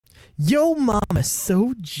Yo, mom is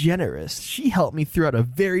so generous. She helped me throughout a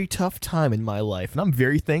very tough time in my life, and I'm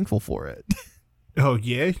very thankful for it. Oh,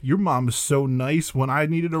 yeah? Your mom is so nice. When I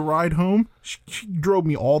needed a ride home, she drove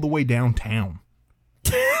me all the way downtown.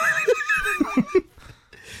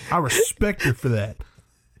 I respect her for that.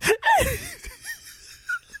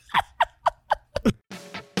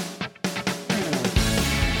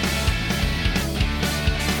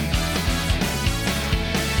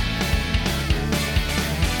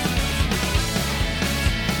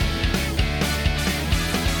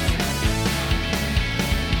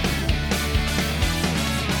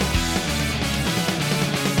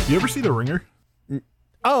 You ever see The Ringer?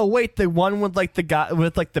 Oh, wait, the one with like the guy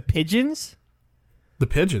with like the pigeons? The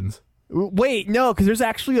pigeons? Wait, no, because there's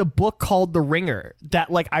actually a book called The Ringer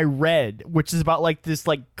that like I read, which is about like this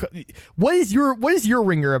like what is your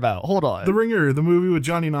Ringer about? Hold on. The Ringer, the movie with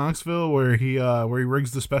Johnny Knoxville where he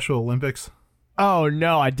rigs the Special Olympics. Oh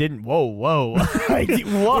no, I didn't. Whoa. Whoa. All right,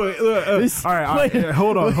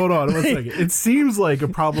 hold on 1 second. It seems like a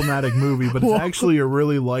problematic movie, but it's actually a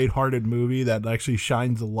really lighthearted movie that actually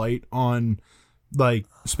shines a light on like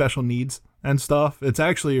special needs and stuff. It's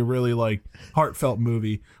actually a really like heartfelt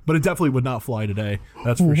movie, but it definitely would not fly today.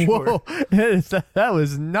 That's for sure. That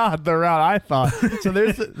was not the route I thought. So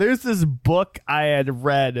there's this book I had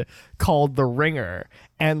read called The Ringer,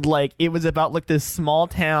 and like it was about like this small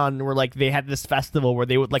town where like they had this festival where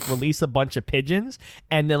they would like release a bunch of pigeons,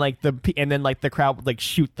 and then like the crowd would like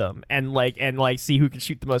shoot them and see who could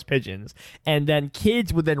shoot the most pigeons, and then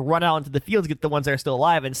kids would then run out into the fields, get the ones that are still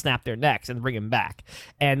alive, and snap their necks and bring them back.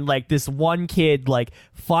 And like this one kid like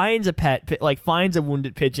finds a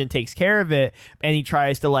wounded pigeon, takes care of it, and he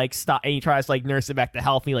tries to like nurse it back to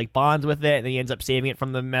health, and he like bonds with it, and then he ends up saving it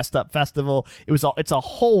from the messed up festival. It's a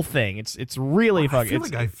whole thing. It's really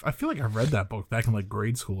fucking. I feel like I read that book back in like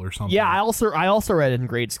grade school or something. Yeah, I also read it in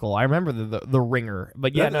grade school. I remember the Ringer,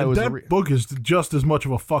 but yeah, that book is just as much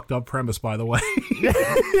of a fucked up premise, by the way.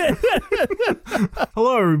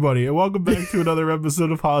 Hello, everybody, and welcome back to another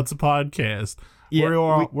episode of It's a Podcast.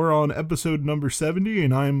 Yeah, we're on episode number 70,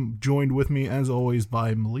 and I'm joined with me as always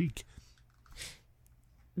by Malik.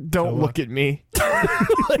 Don't look at me.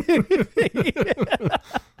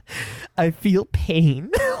 I feel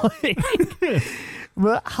pain.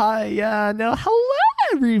 But hi, no, hello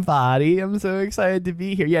everybody. I'm so excited to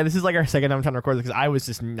be here. Yeah, this is like our second time trying to record this because I was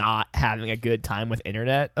just not having a good time with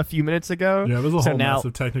internet a few minutes ago. Yeah, it was a whole mess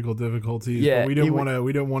of technical difficulties. Yeah, but we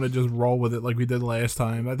didn't want to just roll with it like we did last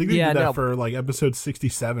time. I think we did that for like episode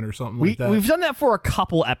 67 or something like that. We've done that for a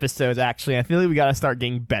couple episodes actually. I feel like we got to start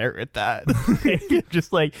getting better at that.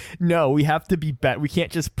 Just like, no, we have to be better. We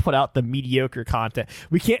can't just put out the mediocre content.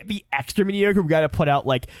 We can't be extra mediocre. We got to put out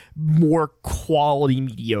like more quality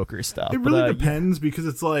mediocre stuff. It really depends because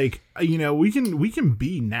it's like, you know, we can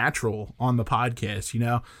be natural on the podcast, you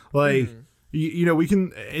know, like you know, we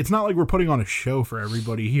can. It's not like we're putting on a show for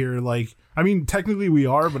everybody here. Like, I mean, technically we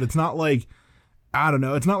are, but it's not like, I don't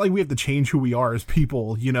know. It's not like we have to change who we are as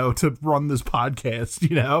people, you know, to run this podcast.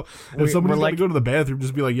 You know, if somebody's got to go to the bathroom,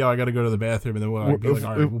 just be like, "Yo, I got to go to the bathroom," and then we'll be like,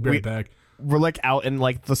 "All right, we'll be right back." We're like out in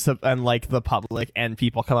like the public, and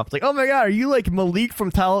people come up like, "Oh my god, are you like Malik from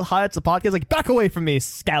Hi, It's a Podcast?" Like, back away from me,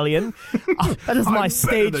 scallion. That is my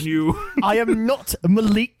stage. Than you. I am not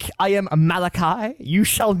Malik. I am Malachi. You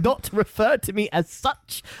shall not refer to me as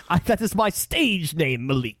such. That is my stage name,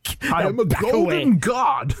 Malik. I am a golden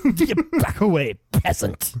god. Back away,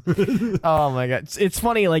 peasant. Oh my god, it's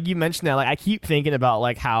funny. Like you mentioned that. Like I keep thinking about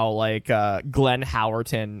like how like Glenn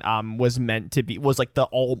Howerton was meant to be was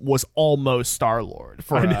almost Star-Lord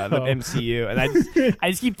for the MCU, and I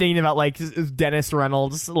just keep thinking about like Dennis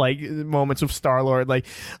Reynolds like moments with Star-Lord, like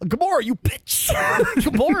Gamora, you bitch.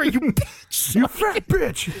 Gamora, you bitch. You fat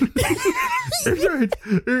bitch.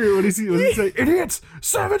 What does he say? Idiots,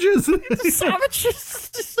 savages.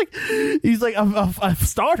 Just like he's like a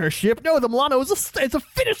starter ship. No, the Milano is a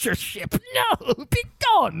finisher ship. No, be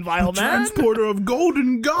gone, vile man. Transporter of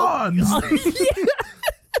golden gods.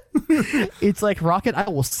 It's like, Rocket, I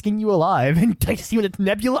will skin you alive and dice you into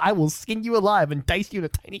Nebula. I will skin you alive and dice you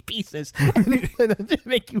into tiny pieces and then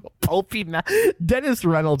make you a pulpy man. Dennis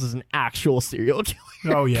Reynolds is an actual serial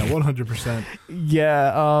killer. Oh yeah, 100%.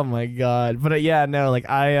 Yeah. Oh my god. But yeah, no. Like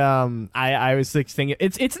I was like thinking,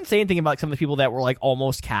 it's insane thinking about like, some of the people that were like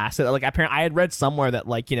almost cast. Like apparently, I had read somewhere that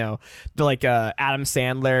like, you know, the like Adam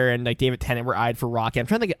Sandler and like David Tennant were eyed for Rocket. I'm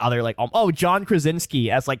trying to think of other like John Krasinski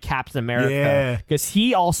as like Captain America, because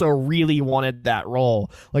he also really wanted that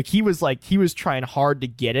role. Like he was trying hard to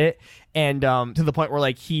get it, and to the point where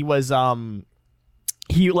like he was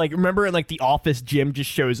he like, remember in like The Office, Jim just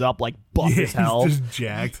shows up like buff as hell. He's just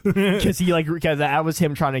jacked. Because that was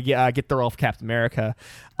him trying to get the role of Captain America.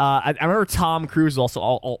 I remember Tom Cruise was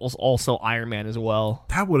also Iron Man as well.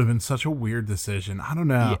 That would have been such a weird decision. I don't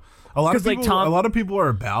know. Yeah. A lot of people are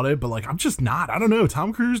about it, but like I'm just not. I don't know.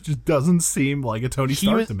 Tom Cruise just doesn't seem like a Tony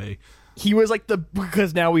Stark to me. He was like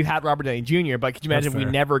because now we've had Robert Downey Jr., but could you imagine if we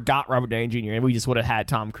never got Robert Downey Jr. and we just would have had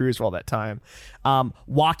Tom Cruise for all that time?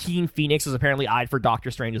 Joaquin Phoenix was apparently eyed for Doctor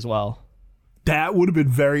Strange as well. That would have been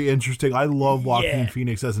very interesting. I love Joaquin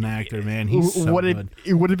Phoenix as an actor, man. He's so good.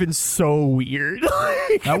 It would have been so weird.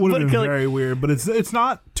 That would have been very weird, but it's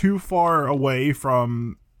not too far away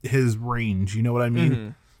from his range. You know what I mean? Mm-hmm.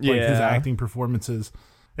 Like his acting performances.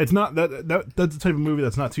 It's not that's the type of movie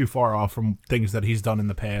that's not too far off from things that he's done in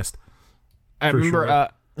the past. I remember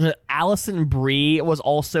Allison Brie was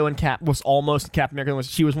also almost in Captain America.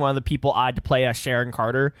 She was one of the people eyed to play Sharon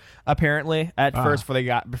Carter apparently at first before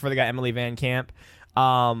they got Emily Van Camp.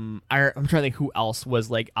 I'm trying to think who else was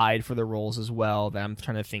like eyed for the roles as well that I'm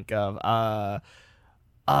trying to think of.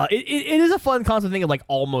 It is a fun constant thing of like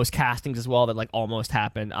almost castings as well that like almost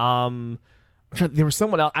happened. There was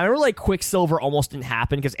someone else. I remember like Quicksilver almost didn't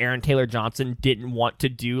happen because Aaron Taylor Johnson didn't want to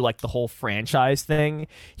do like the whole franchise thing.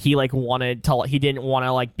 He like he didn't want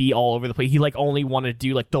to like be all over the place. He like only wanted to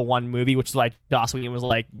do like the one movie, which is like Joss Whedon was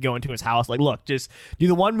like going to his house like, look, just do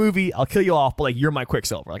the one movie. I'll kill you off, but like you're my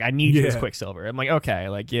Quicksilver. Like I need you as Quicksilver. I'm like, okay,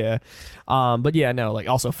 like yeah. But yeah, no, like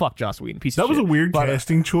also fuck Joss Whedon. Piece of shit. That was a weird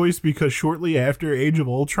casting choice because shortly after Age of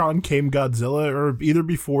Ultron came Godzilla, or either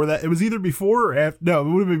before that. It was either before or after. No, it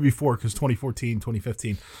would have been before because 2015.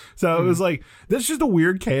 So it was like, that's just a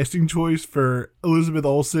weird casting choice for Elizabeth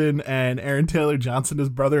Olsen and Aaron Taylor Johnson as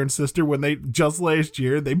brother and sister when they just last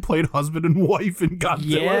year they played husband and wife in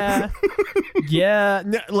Godzilla. Yeah.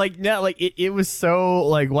 It was so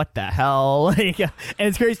like, what the hell? Like, and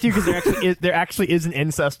it's crazy too because there actually is an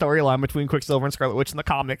incest storyline between Quicksilver and Scarlet Witch in the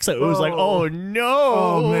comics. So it was like, oh no,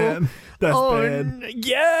 oh man, that's bad.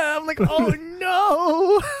 Yeah, I'm like, oh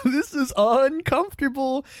no, this is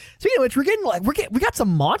uncomfortable. Speaking of which, we got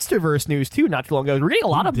some MonsterVerse news too. Not too long ago, we're getting a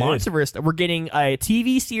lot of MonsterVerse. We're getting a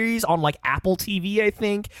TV series on like Apple TV. I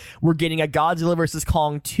think we're getting a Godzilla vs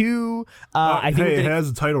Kong 2. I think it has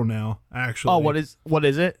a title now. Actually, oh, what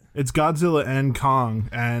is it? It's Godzilla and Kong,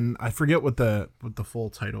 and I forget what the full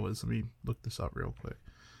title is. Let me look this up real quick.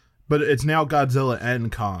 But it's now Godzilla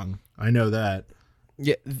and Kong. I know that.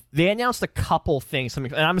 Yeah, they announced a couple things,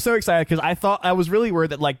 and I'm so excited because I was really worried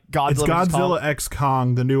that like Godzilla. It's Godzilla X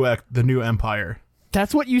Kong, the new Empire.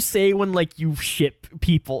 That's what you say when like you ship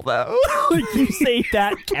people, though. Like you say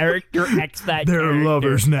that character X that they're character.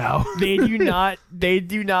 lovers now. They do not.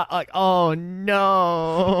 Like, oh no.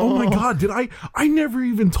 Oh my god! I never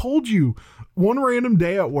even told you. One random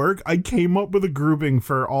day at work, I came up with a grouping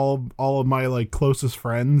for all of my like closest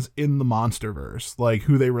friends in the MonsterVerse, like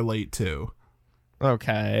who they relate to.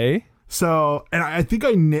 Okay. So, and I think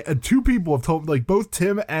two people have told, like both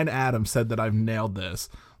Tim and Adam said that I've nailed this.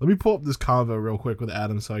 Let me pull up this convo real quick with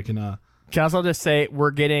Adam so I can. Can I also just say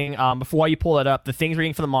we're getting before you pull it up, the things we're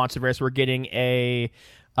getting for the MonsterVerse, we're getting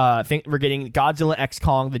we're getting Godzilla X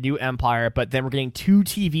Kong, the new Empire, but then we're getting 2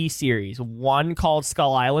 TV series, one called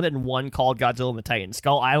Skull Island and one called Godzilla and the Titans.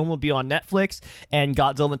 Skull Island will be on Netflix, and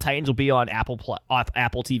Godzilla and the Titans will be on Apple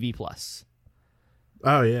TV Plus.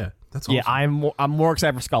 Oh yeah. That's awesome. Yeah, I'm more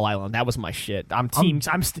excited for Skull Island. That was my shit.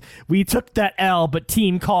 We took that L, but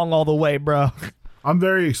Team Kong all the way, bro. I'm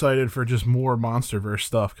very excited for just more MonsterVerse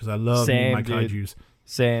stuff because I love my kaijus.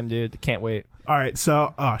 Same, dude. Can't wait. All right,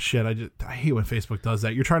 so I hate when Facebook does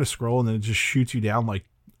that. You're trying to scroll and then it just shoots you down like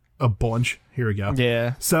a bunch. Here we go.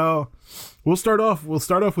 Yeah. So we'll start off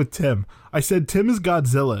with Tim. I said Tim is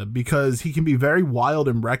Godzilla because he can be very wild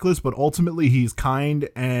and reckless, but ultimately he's kind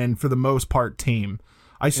and for the most part tame.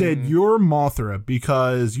 I said you're Mothra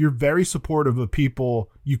because you're very supportive of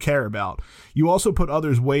people you care about. You also put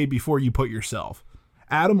others way before you put yourself.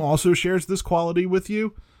 Adam also shares this quality with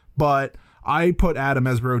you, but I put Adam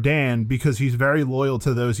as Rodan because he's very loyal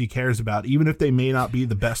to those he cares about, even if they may not be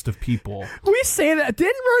the best of people. We say that.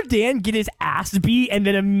 Didn't Rodan get his ass beat and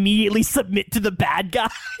then immediately submit to the bad guy?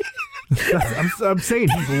 I'm saying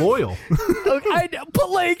he's loyal. Okay, but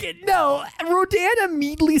like, no, Rodan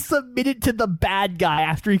immediately submitted to the bad guy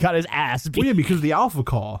after he got his ass beat. Well, yeah, because of the alpha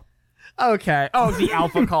call. Okay. Oh, the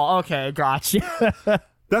alpha call. Okay, gotcha.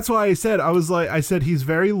 That's why I said he's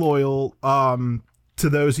very loyal to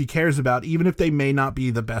those he cares about, even if they may not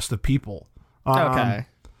be the best of people. Okay.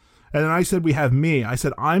 And then I said we have me. I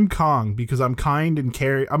said I'm Kong because I'm kind and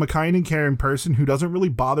caring. I'm a kind and caring person who doesn't really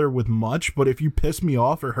bother with much, but if you piss me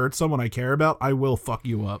off or hurt someone I care about, I will fuck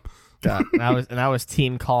you up. God, and I was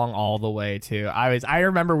Team Kong all the way too. I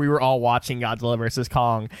remember we were all watching Godzilla versus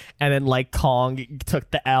Kong, and then like Kong took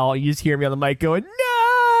the L. You just hear me on the mic going,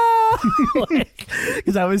 no,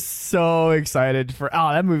 because I was so excited for.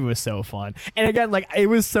 Oh, that movie was so fun. And again, like it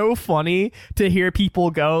was so funny to hear people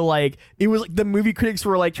go like, it was like the movie critics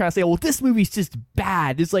were like trying to say, well, this movie's just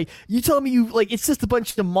bad. It's like, you tell me it's just a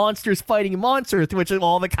bunch of monsters fighting monsters, to which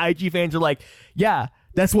all the kaiju fans are like, yeah.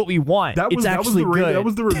 That's what we want. That was good. That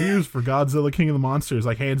was the reviews for Godzilla King of the Monsters,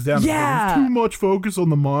 like hands down. Yeah. There's too much focus on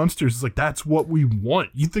the monsters. It's like, that's what we want.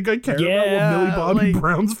 You think I care about what Millie Bobby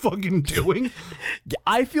Brown's fucking doing?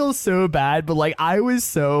 I feel so bad, but like I was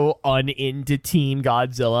so uninto Team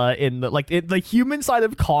Godzilla in the human side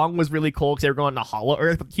of Kong was really cool because they were going to Hollow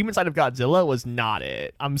Earth, but the human side of Godzilla was not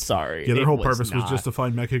it. I'm sorry. Yeah, their whole purpose was just to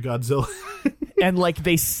find Mecha Godzilla. And like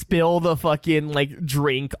they spill the fucking like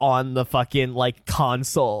drink on the fucking like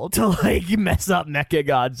console to like mess up Mecha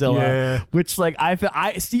Godzilla. Yeah. Which like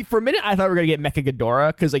I see for a minute I thought we were gonna get Mecha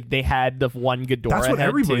Ghidorah because like they had the one Ghidorah. That's what head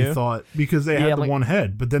everybody too. thought because they had the one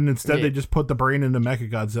head, but then instead they just put the brain into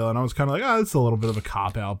Mecha Godzilla, and I was kind of like, oh, it's a little bit of a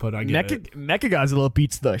cop out, but I get it. Mecha Godzilla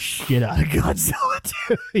beats the shit out of Godzilla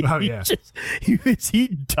too. Oh yeah, he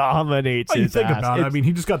dominates. You think about it. I mean,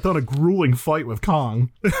 he just got done a grueling fight with Kong.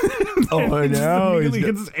 Oh, I know. He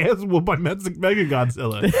gets his ass whooped by Mega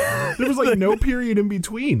Godzilla. There was like no period in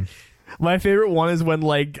between. My favorite one is when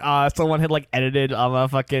like someone had like edited a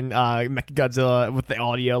fucking Mechagodzilla with the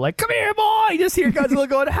audio like, come here boy, you just hear Godzilla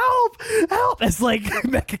going, help, help, as like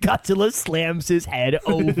Mechagodzilla slams his head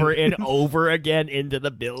over and over again into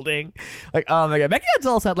the building. Like, oh my god,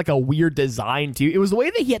 Mechagodzilla's had like a weird design too. It was the way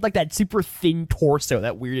that he had like that super thin torso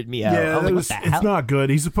that weirded me out. Yeah, like, it's not good.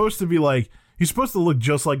 He's supposed to be like, he's supposed to look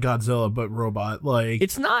just like Godzilla, but robot. Like,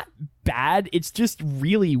 it's not bad. It's just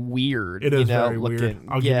really weird. It is very weird.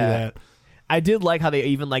 I'll give you that. I did like how they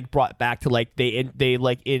even like brought back to like they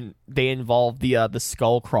involved the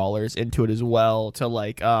skull crawlers into it as well to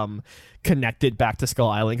like connect it back to Skull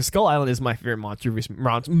Island. 'Cause Skull Island is my favorite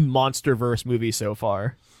MonsterVerse movie so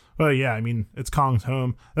far. Well, yeah, I mean it's Kong's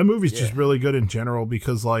home. That movie's just really good in general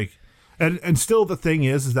because like. And still the thing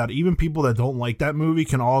is that even people that don't like that movie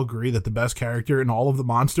can all agree that the best character in all of the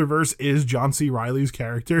MonsterVerse is John C. Reilly's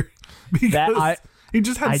character because he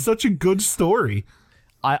just had such a good story.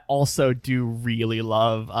 I also do really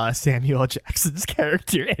love Samuel Jackson's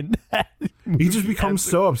character in that movie. He just becomes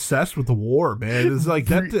so obsessed with the war, man. It's like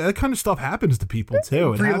that kind of stuff happens to people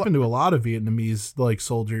too. It happened to a lot of Vietnamese like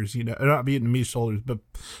soldiers, you know, not Vietnamese soldiers, but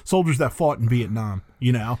soldiers that fought in Vietnam,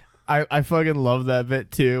 you know. I fucking love that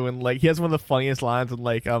bit too, and like he has one of the funniest lines, and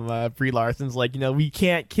like Brie Larson's like, you know, we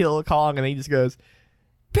can't kill Kong, and then he just goes,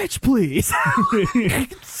 "Bitch, please."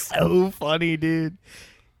 It's so funny, dude.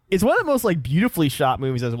 It's one of the most like beautifully shot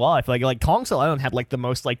movies as well. I feel like Kong Skull Island had like the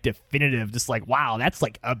most like definitive, just like wow, that's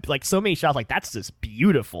like so many shots, like that's just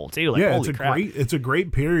beautiful too. Like, yeah, holy it's a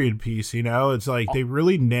great period piece. You know, it's like they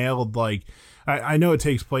really nailed like. I know it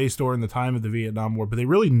takes place during the time of the Vietnam War, but they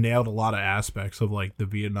really nailed a lot of aspects of like the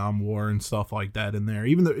Vietnam War and stuff like that in there,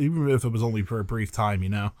 even if it was only for a brief time, you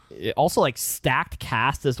know. It also like stacked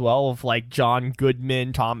cast as well of like John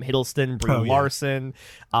Goodman, Tom Hiddleston, Brie Larson,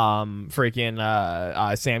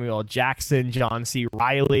 freaking Samuel Jackson, John C.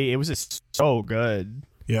 Reilly. It was just so good.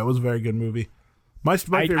 Yeah, it was a very good movie. My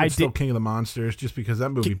favorite is still King of the Monsters, just because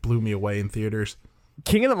that movie blew me away in theaters.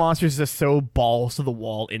 King of the Monsters is just so balls to the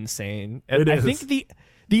wall insane. It is. I think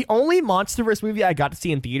the only MonsterVerse movie I got to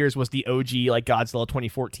see in theaters was the OG like Godzilla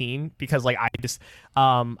 2014 because like I just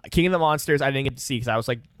King of the Monsters I didn't get to see because I was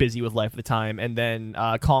like busy with life at the time, and then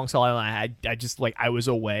Kong Skull Island I just like I was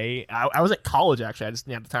away. I was at college actually. I just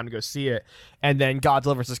didn't have the time to go see it. And then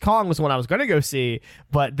Godzilla vs. Kong was one I was going to go see,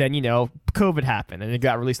 but then you know COVID happened and it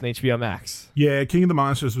got released on HBO Max. Yeah, King of the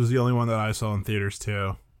Monsters was the only one that I saw in theaters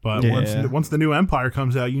too. But once the new Empire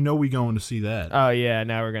comes out, you know we going to see that. Oh yeah,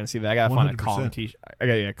 now we're gonna see that. I gotta 100%. Find a Kong t-shirt. I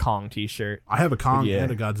gotta get a Kong t-shirt. I have a Kong and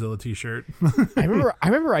a Godzilla t-shirt. I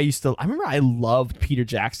remember I loved Peter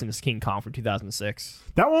Jackson's King Kong from 2006.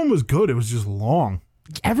 That one was good. It was just long.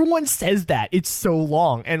 Everyone says that it's so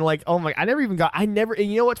long, and like, oh my, and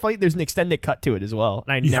you know what's funny? There's an extended cut to it as well,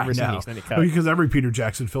 and I never seen the extended cut because every Peter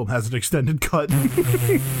Jackson film has an extended cut.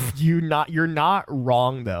 You're not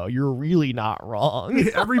wrong though. You're really not wrong.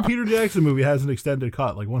 Every Peter Jackson movie has an extended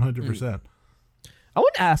cut, like 100%. I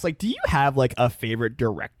want to ask, like, do you have like a favorite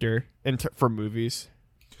director for movies?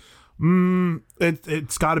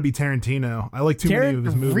 It's got to be Tarantino. I like too many of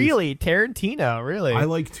his movies. Really, Tarantino? Really? I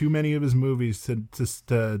like too many of his movies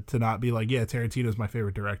to not be like, yeah, Tarantino's my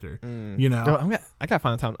favorite director. You know, I gotta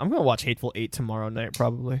find the time. I'm gonna watch Hateful Eight tomorrow night,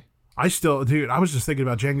 probably. I still, dude, I was just thinking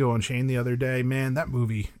about Django Unchained the other day. Man, that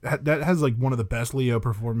movie, that has like one of the best Leo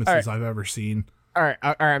performances I've ever seen. All right.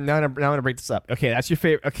 I'm gonna break this up. Okay, that's your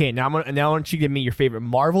favorite. Okay, now I want you to give me your favorite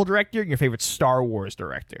Marvel director and your favorite Star Wars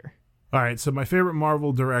director. All right, so my favorite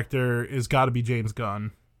Marvel director is got to be James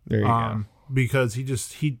Gunn. There you go. Because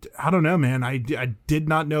I don't know, man. I did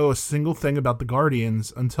not know a single thing about the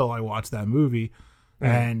Guardians until I watched that movie,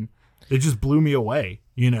 and it just blew me away.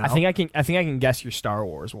 You know, I think I can guess your Star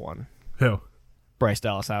Wars one. Who? Bryce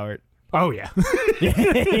Dallas Howard. Oh yeah,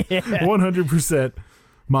 100%,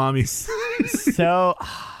 mommy. So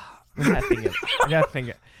I gotta think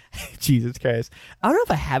of Jesus Christ. I don't know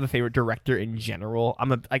if I have a favorite director in general.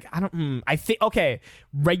 I think okay,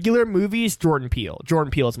 regular movies, Jordan Peele.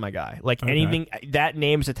 Jordan Peele is my guy. Like anything that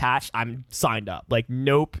name's attached, I'm signed up. Like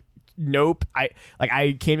Nope.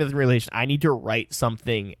 I came to the realization I need to write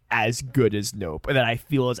something as good as Nope, and that I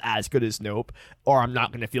feel is as good as Nope, or I'm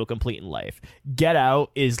not gonna feel complete in life. Get Out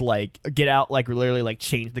literally like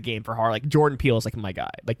changed the game for horror. Like Jordan Peele is like my guy.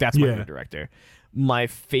 Like that's my favorite director. My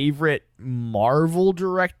favorite Marvel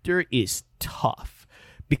director is tough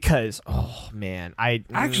because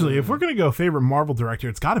actually, if we're gonna go favorite Marvel director,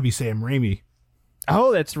 it's got to be Sam Raimi.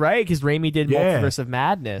 Oh, that's right, because Raimi did Multiverse of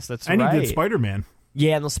Madness. And he did Spider-Man.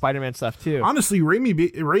 Yeah, and the Spider-Man stuff too. Honestly,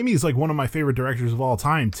 Raimi is like one of my favorite directors of all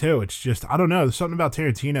time too. It's just I don't know. There's something about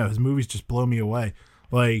Tarantino. His movies just blow me away.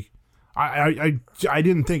 Like I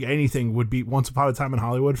didn't think anything would be Once Upon a Time in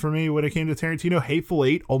Hollywood for me when it came to Tarantino. Hateful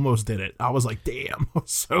Eight almost did it. I was like, damn, I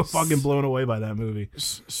was so fucking blown away by that movie.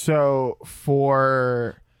 So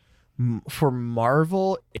for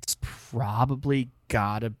Marvel, it's probably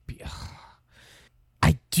gotta be.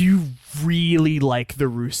 I do really like the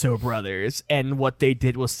Russo brothers and what they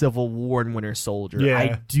did with Civil War and Winter Soldier. Yeah.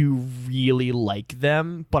 I do really like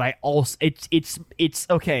them, but I also it's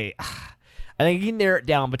okay. I think you can narrow it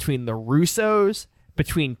down between the Russos,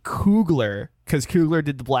 between Coogler, because Coogler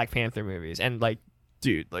did the Black Panther movies, and like,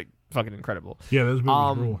 dude, like fucking incredible. Yeah, those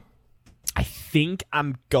movies rule. I think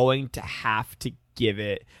I'm going to have to give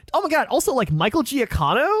it. Oh my god! Also, like Michael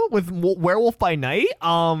Giacchino with Werewolf by Night.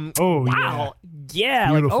 Oh wow,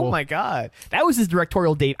 yeah. Like oh my god, that was his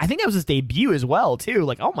directorial debut. I think that was his debut as well too.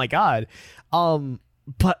 Like oh my god.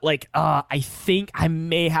 But like I think I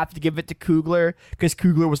may have to give it to Coogler because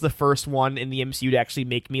Coogler was the first one in the MCU to actually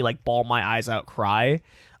make me like bawl my eyes out, cry.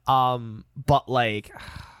 But like.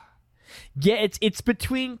 Yeah, it's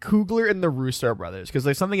between Coogler and the Russo brothers because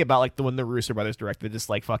there's something about like when the Russo brothers directed just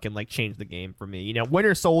like fucking like changed the game for me. You know,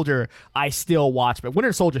 Winter Soldier I still watch, but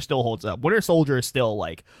Winter Soldier still holds up. Winter Soldier is still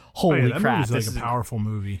like holy crap, this is like a powerful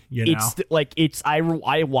movie. You know, it's I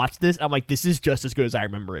watched this. I'm like, this is just as good as I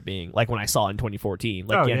remember it being. Like when I saw it in 2014.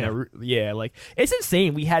 Like like it's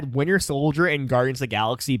insane. We had Winter Soldier and Guardians of the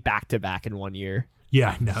Galaxy back to back in 1 year.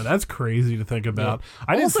 Yeah, no, that's crazy to think about. Yeah.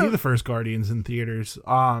 I didn't see the first Guardians in theaters.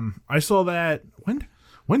 I saw that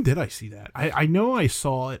when did I see that? I know I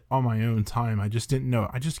saw it on my own time. I just didn't know.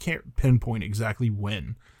 I just can't pinpoint exactly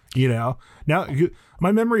when. You know, now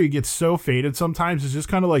my memory gets so faded sometimes. It's just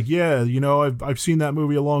kind of like, yeah, you know, I've seen that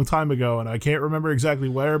movie a long time ago, and I can't remember exactly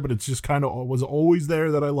where, but it's just kind of was always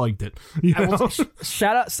there that I liked it. You know?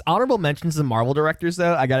 Shout outs, honorable mentions to Marvel directors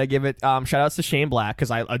though. I gotta give it shout outs to Shane Black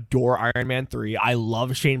because I adore Iron Man 3. I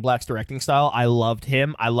love Shane Black's directing style. I loved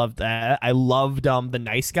him. I loved that. I loved The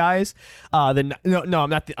Nice Guys. I'm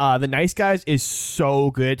not The Nice Guys is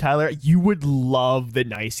so good, Tyler. You would love The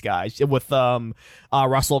Nice Guys with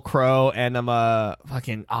Russell Crowe and why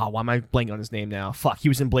am I blanking on his name now? Fuck, he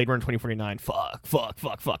was in Blade Runner 2049. Fuck. Why am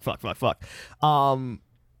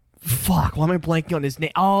I blanking on his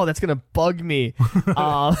name? Oh, that's gonna bug me.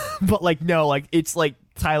 But like no, like it's like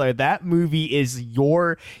Tyler, that movie is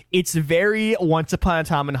it's very Once Upon a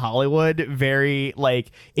Time in Hollywood, very like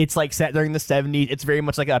it's like set during the 70s. It's very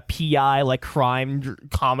much like a PI like crime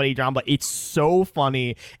comedy drama, but it's so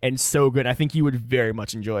funny and so good. I think you would very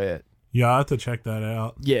much enjoy it. Yeah, I'll have to check that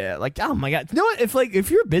out. Yeah, like oh my god. You know what?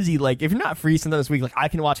 If you're busy, like if you're not free sometime this week, like you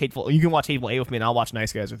can watch Hateful Eight with me and I'll watch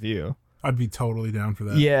Nice Guys with you. I'd be totally down for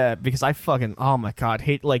that. Yeah, because I fucking oh my god,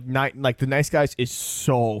 The Nice Guys is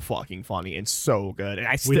so fucking funny and so good. And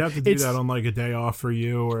we'd have to do that on like a day off for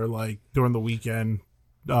you or like during the weekend.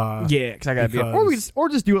 Yeah, because I gotta be up. Or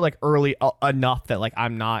just do it like early enough that like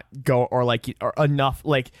I'm not or enough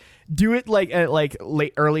like do it like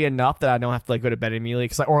late early enough that I don't have to like go to bed immediately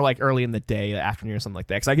or like early in the day, the afternoon or something like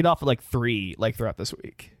that. Because I get off at like 3 like throughout this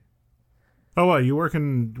week. Oh, what are you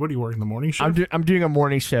working the morning shift? I'm doing a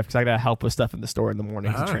morning shift because I gotta help with stuff in the store in the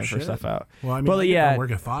morning to transfer stuff out. Well, I mean, I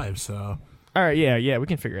work at 5, so All right, yeah, we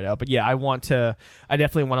can figure it out. But yeah, I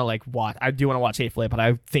definitely want to like watch. I do want to watch Hateful Eight, but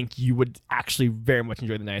I think you would actually very much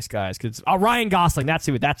enjoy The Nice Guys because Ryan Gosling. That's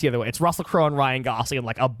the other way. It's Russell Crowe and Ryan Gosling in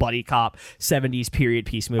like a buddy cop '70s period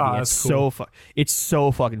piece movie. It's cool. It's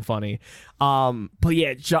so fucking funny. But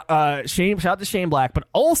yeah, shout out to Shane Black, but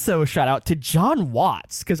also shout out to John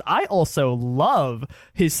Watts because I also love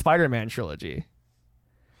his Spider-Man trilogy.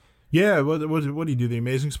 Yeah, what did he do? The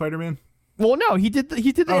Amazing Spider-Man? Well, no, he did the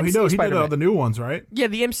MCU Spider-Man. He did the new ones, right? Yeah,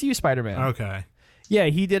 the MCU Spider-Man. Okay. Yeah,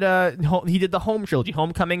 he did the Home trilogy,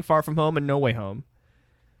 Homecoming, Far From Home, and No Way Home.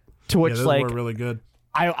 To which those were really good.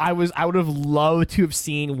 I would have loved to have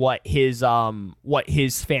seen what his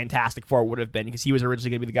Fantastic Four would have been because he was originally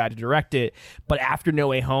going to be the guy to direct it, but after No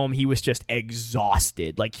Way Home he was just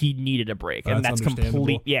exhausted, like he needed a break, and that's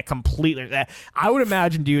completely. I would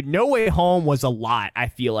imagine, dude, No Way Home was a lot. I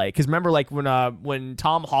feel like because remember like when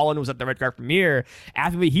Tom Holland was at the red carpet premiere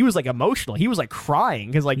after he was like emotional, he was like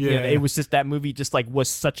crying because like you know, it was just that movie just like was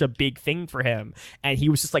such a big thing for him, and he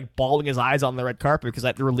was just like bawling his eyes on the red carpet because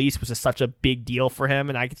that release was just such a big deal for him.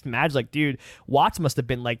 And I can imagine, like, dude, Watts must have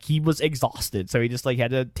been like he was exhausted, so he just like had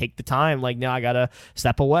to take the time. Like, now I gotta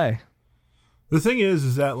step away. The thing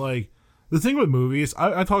is that like the thing with movies,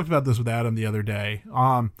 I talked about this with Adam the other day.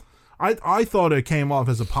 I thought it came off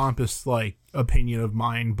as a pompous like opinion of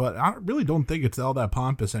mine, but I really don't think it's all that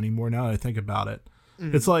pompous anymore. Now that I think about it,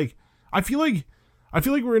 it's like I feel like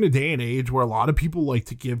we're in a day and age where a lot of people like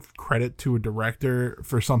to give credit to a director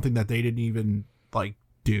for something that they didn't even like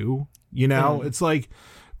do. You know, it's like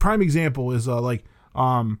prime example is did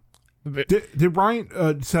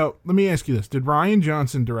Ryan? So let me ask you this: did Ryan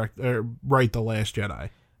Johnson write The Last Jedi?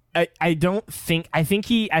 I don't think. I think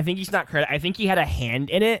he's not credit. I think he had a hand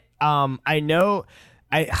in it. I know.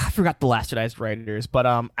 I forgot The Last Jedi's writers, but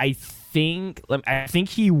I think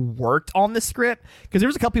he worked on the script because there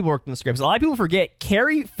was a couple people worked on the scripts. A lot of people forget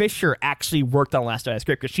Carrie Fisher actually worked on Last Jedi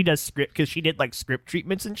script because she did like script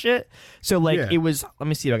treatments and shit. So like it was. Let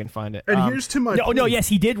me see if I can find it. And here's to my no, yes,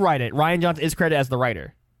 he did write it. Ryan Johnson is credited as the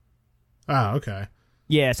writer. Oh, okay.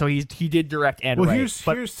 Yeah, so he did direct and write.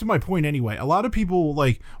 Here's to my point anyway. A lot of people,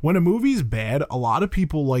 like, when a movie's bad, a lot of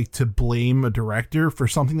people like to blame a director for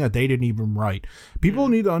something that they didn't even write. People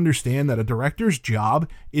need to understand that a director's job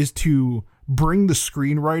is to bring the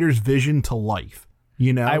screenwriter's vision to life.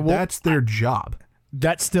 You know, that's their job.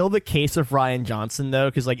 That's still the case of Ryan Johnson, though,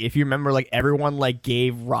 because, like, if you remember, like, everyone, like,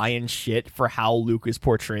 gave Ryan shit for how Luke is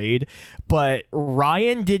portrayed, but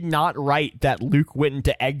Ryan did not write that Luke went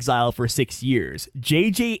into exile for 6 years.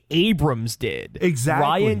 J.J. Abrams did.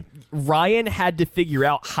 Exactly. Ryan had to figure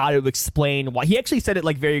out how to explain why. He actually said it,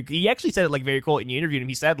 like, very cool in the interview, and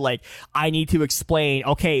he said, like, I need to explain,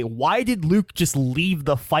 okay, why did Luke just leave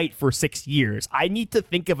the fight for 6 years? I need to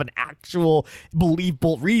think of an actual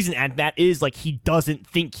believable reason, and that is, like, he doesn't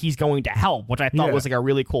think he's going to help, which I thought was like a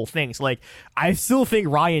really cool thing. So like I still think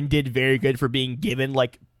Ryan did very good for being given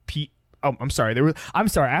like I'm sorry. I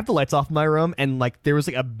have the lights off in my room, and like there was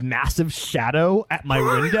like a massive shadow at my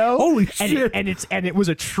window. Holy shit! And it was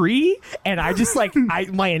a tree, and I just like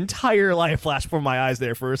my entire life flashed before my eyes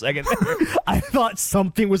there for a second. I thought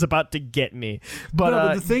something was about to get me.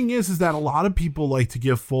 But the thing is that a lot of people like to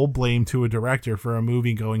give full blame to a director for a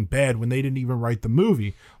movie going bad when they didn't even write the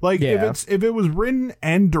movie. Like if it was written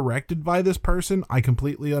and directed by this person, I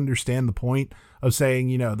completely understand the point of saying,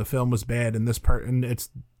 you know, the film was bad and it's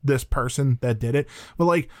this person that did it. But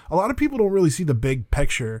like a lot of people don't really see the big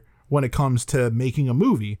picture when it comes to making a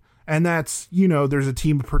movie. And that's, you know, there's a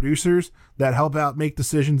team of producers that help out make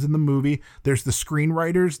decisions in the movie. There's the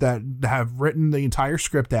screenwriters that have written the entire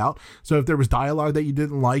script out. So if there was dialogue that you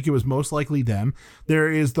didn't like, it was most likely them.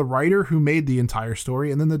 There is the writer who made the entire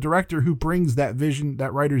story, and then the director who brings that vision,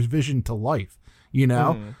 that writer's vision to life, you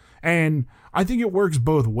know? And I think it works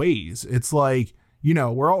both ways. It's like, you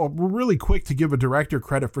know, we're really quick to give a director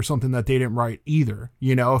credit for something that they didn't write either,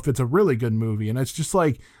 you know, if it's a really good movie. And it's just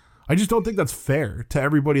like, I just don't think that's fair to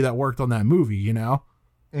everybody that worked on that movie, you know?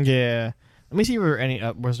 Yeah. Let me see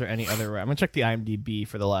if was there any other. I'm gonna check the IMDb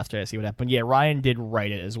for The Last Jedi, see what happened. Yeah, Ryan did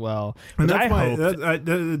write it as well. And that's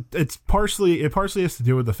it partially has to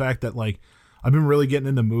do with the fact that like I've been really getting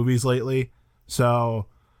into movies lately. So,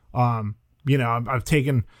 you know, I've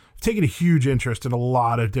taken a huge interest in a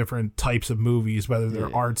lot of different types of movies, whether they're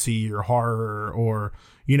artsy or horror or,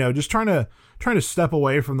 you know, just trying to step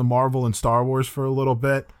away from the Marvel and Star Wars for a little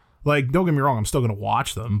bit. Like, don't get me wrong, I'm still going to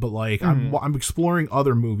watch them, but like I'm exploring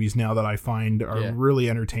other movies now that I find are really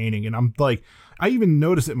entertaining. And I'm like, I even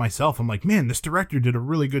noticed it myself. I'm like, man, this director did a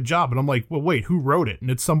really good job. And I'm like, well, wait, who wrote it? And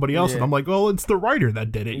it's somebody else. And I'm like, well, it's the writer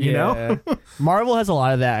that did it, you know? Marvel has a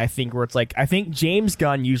lot of that, I think, where it's like, I think James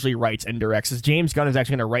Gunn usually writes and directs. James Gunn is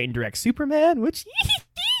actually going to write and direct Superman, which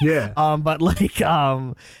yeah. But like,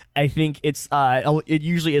 I think it's it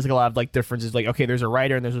usually is like a lot of like differences. Like, okay, there's a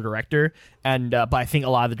writer and there's a director, and but I think a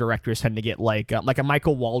lot of the directors tend to get like a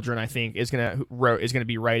Michael Waldron. I think is gonna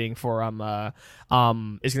be writing for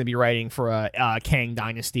Kang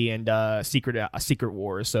Dynasty and Secret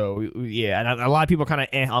Wars. So yeah, and a lot of people kind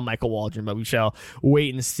of on Michael Waldron, but we shall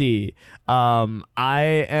wait and see.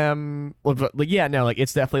 I am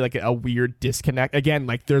it's definitely like a weird disconnect. Again,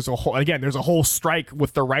 like there's a whole strike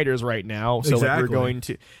with the writers right now. So like we're going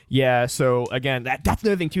to. Yeah, so again, that's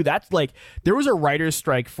another thing too. That's like there was a writer's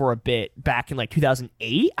strike for a bit back in like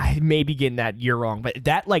 2008. I may be getting that year wrong, but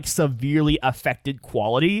that like severely affected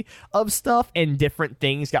quality of stuff, and different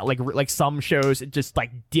things got like some shows it just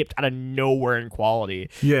like dipped out of nowhere in quality.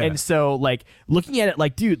 Yeah, and so like looking at it,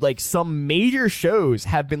 like dude, like some major shows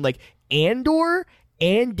have been like Andor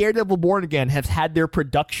and Daredevil Born Again have had their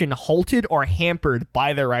production halted or hampered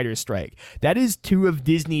by the writer's strike. That is two of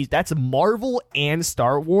Disney's. That's Marvel and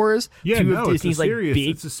Star Wars. Yeah, two of Disney's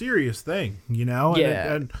it's a serious thing, you know.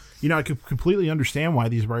 Yeah, and you know, I could completely understand why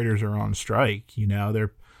these writers are on strike. You know,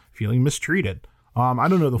 they're feeling mistreated. I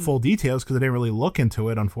don't know the full details because I didn't really look into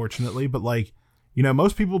it, unfortunately. But like, you know,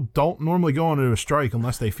 most people don't normally go into a strike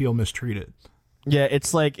unless they feel mistreated. Yeah,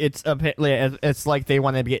 it's like it's like they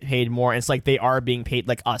want to get paid more. It's like they are being paid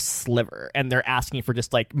like a sliver, and they're asking for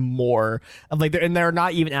just like more. Like they're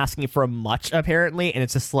not even asking for much apparently, and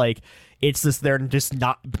it's just like they're just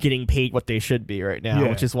not getting paid what they should be right now,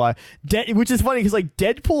 which is why which is funny because like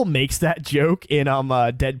Deadpool makes that joke in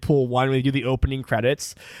Deadpool 1 when they do the opening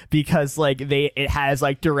credits, because like it has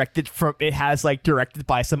directed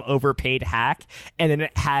by some overpaid hack, and then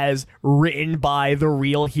it has written by the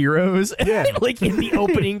real heroes like in the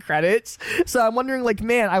opening credits. So I'm wondering like,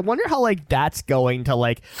 man, I wonder how like that's going to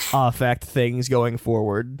like affect things going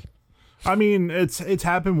forward. I mean, it's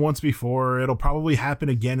happened once before. It'll probably happen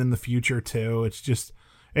again in the future too.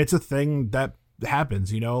 It's a thing that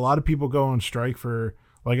happens. You know, a lot of people go on strike for,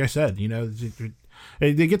 like I said, you know,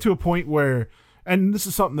 they get to a point where, and this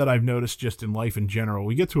is something that I've noticed just in life in general.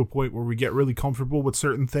 We get to a point where we get really comfortable with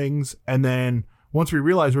certain things, and then once we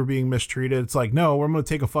realize we're being mistreated, it's like, no, we're going to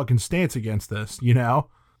take a fucking stance against this. You know.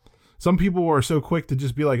 Some people are so quick to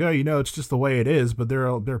just be like, oh, you know, it's just the way it is. But there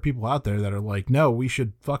are people out there that are like, no, we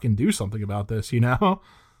should fucking do something about this, you know?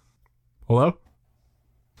 Hello?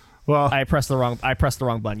 Well, I pressed the wrong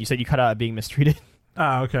button. You said you cut out being mistreated.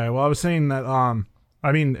 Ah, okay. Well, I was saying that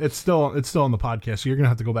I mean, it's still on the podcast, so you're going to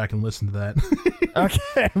have to go back and listen to that.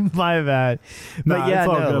 Okay, my bad. But yeah, it's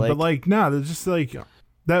all good. Like, but like, no, there's just like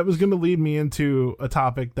that was going to lead me into a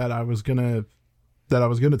topic that I was going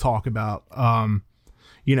to talk about.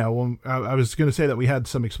 You know, when I was going to say that we had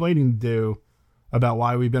some explaining to do about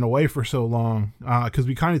why we've been away for so long, because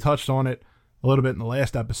we kind of touched on it a little bit in the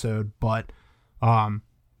last episode, but,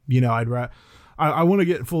 you know, I want to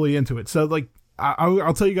get fully into it. So, like,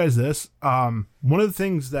 I'll tell you guys this. One of the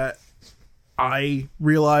things that I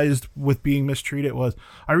realized with being mistreated was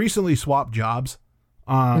I recently swapped jobs.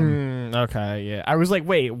 Okay, yeah. I was like,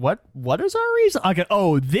 wait, what is our reason? Okay,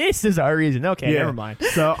 oh, this is our reason. Okay, never mind.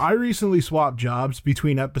 So I recently swapped jobs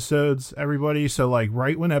between episodes, everybody. So like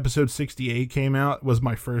right when episode 68 came out was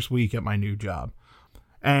my first week at my new job.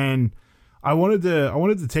 And I wanted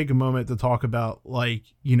to take a moment to talk about, like,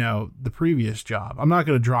 you know, the previous job. I'm not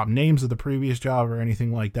going to drop names of the previous job or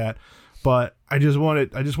anything like that, but I just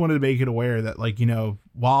wanted to make it aware that, like, you know,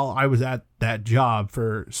 while I was at that job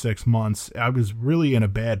for 6 months, I was really in a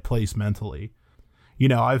bad place mentally. You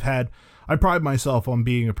know, I pride myself on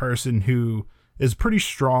being a person who is pretty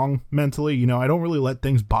strong mentally. You know, I don't really let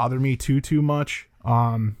things bother me too much.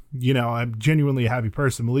 You know, I'm genuinely a happy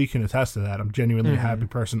person. Malik can attest to that. I'm genuinely a happy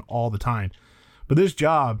person all the time. But this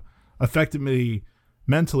job affected me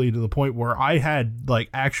mentally to the point where I had like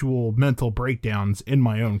actual mental breakdowns in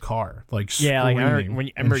my own car. Like, yeah, like I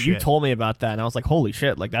remember you told me about that, and I was like, holy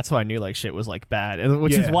shit, like that's why I knew like shit was like bad,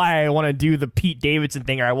 which is why I want to do the Pete Davidson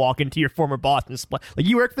thing where I walk into your former boss and like,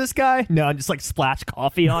 you work for this guy? No, and just like splash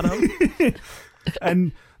coffee on him.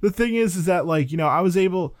 And the thing is that, like, you know, I was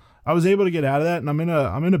able to get out of that, and I'm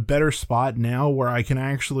in a better spot now where I can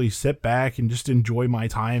actually sit back and just enjoy my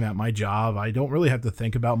time at my job. I don't really have to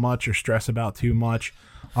think about much or stress about too much.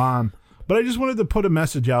 But I just wanted to put a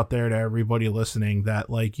message out there to everybody listening that,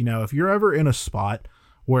 like, you know, if you're ever in a spot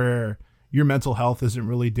where your mental health isn't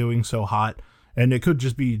really doing so hot, and it could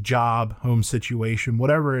just be job, home situation,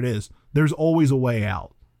 whatever it is, there's always a way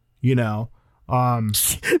out, you know?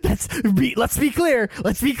 Let's be clear.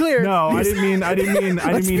 No, I didn't mean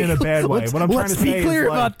in a bad way. What I'm trying to say is, let's be clear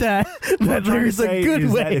about that. That there's a good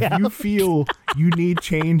way. That if you feel you need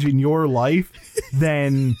change in your life,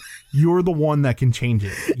 then you're the one that can change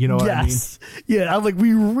it. You know what I mean? Yeah, I'm like,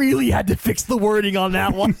 we really had to fix the wording on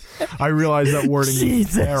that one. I realize that wording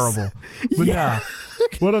is terrible. But yeah.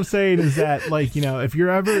 What I'm saying is that, like, you know, if you're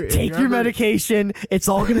ever... Take your medication. It's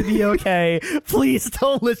all going to be okay. Please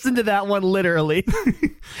don't listen to that one literally.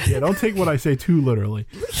 Yeah, don't take what I say too literally.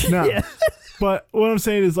 No. Yeah. But what I'm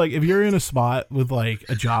saying is, like, if you're in a spot with, like,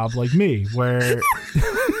 a job like me where...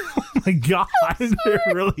 Oh my God, it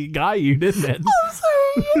really got you, didn't it? I'm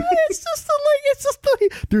sorry. It's just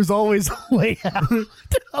there's always a way out.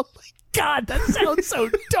 Oh my God, that sounds so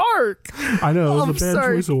dark. I know, it was a bad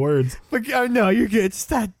choice of words. But no, you're good.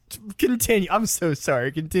 Just continue. I'm so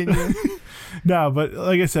sorry. Continue. No, but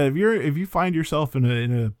like I said, if you find yourself in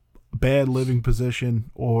a bad living position,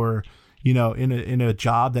 or you know, in a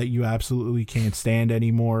job that you absolutely can't stand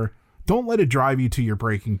anymore, don't let it drive you to your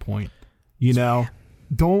breaking point. You know,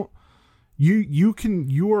 don't.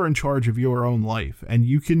 You are in charge of your own life, and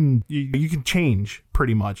you can change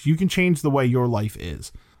pretty much. You can change the way your life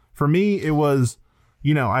is. For me, it was,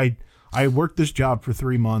 you know, I worked this job for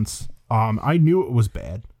 3 months. I knew it was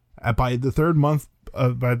bad. By the third month,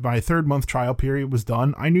 by my 3rd month trial period was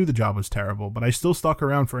done, I knew the job was terrible, but I still stuck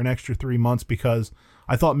around for an extra 3 months because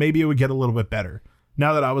I thought maybe it would get a little bit better.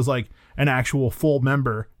 Now that I was like an actual full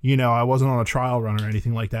member, you know, I wasn't on a trial run or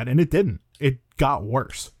anything like that, and it didn't. It got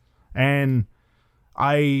worse. And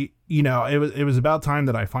you know, it was about time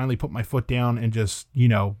that I finally put my foot down and just, you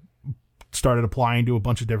know, started applying to a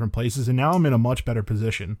bunch of different places, and now I'm in a much better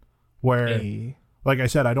position where, like I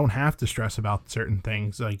said, I don't have to stress about certain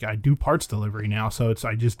things. Like, I do parts delivery now, so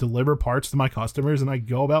I just deliver parts to my customers and I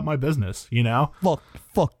go about my business, you know?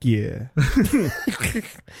 Fuck yeah.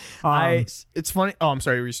 It's funny. Oh, I'm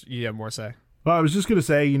sorry. You have more to say. Well, I was just going to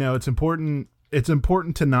say, you know, it's important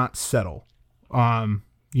to not settle.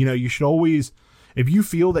 You know, you should always, if you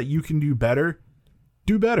feel that you can do better,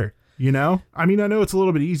 do better. You know, I mean, I know it's a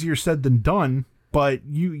little bit easier said than done, but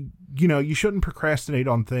you know, you shouldn't procrastinate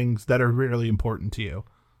on things that are really important to you.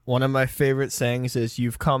 One of my favorite sayings is,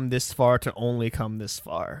 "You've come this far to only come this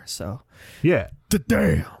far." So, yeah.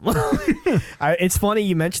 Damn. It's funny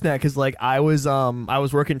you mentioned that because, like, I was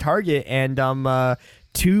working Target, and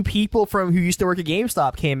 2 people from who used to work at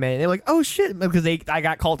GameStop came in, and they're like, "Oh shit," because I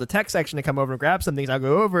got called to the tech section to come over and grab some things. I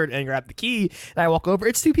go over and grab the key, and I walk over.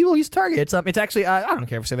 It's 2 people who used Target. It's actually I don't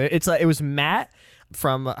care if I say that. It was Matt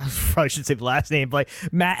from I probably shouldn't say the last name, but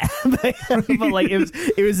like Matt, but like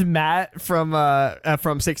it was Matt from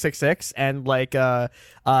 666 and like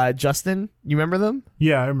Justin. You remember them?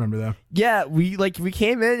 Yeah, I remember them. Yeah, we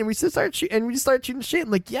came in and we just started shooting shit,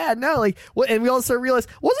 and like, yeah, no, like what, and we all started to realize,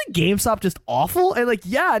 wasn't GameStop just awful? And like,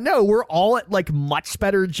 yeah, no, we're all at like much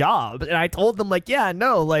better jobs. And I told them, like, yeah,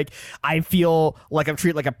 no, like I feel like I'm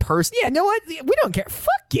treated like a person. Yeah, no, we don't care.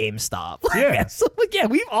 Fuck GameStop. Yeah. So like, yeah,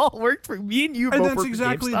 we've all worked for me and you. And both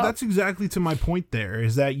that's exactly to my point. There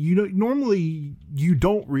is that normally you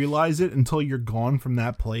don't realize it until you're gone from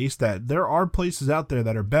that place, that there are places out there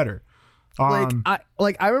that are better. I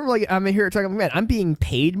remember, like, I'm here talking, man, I'm being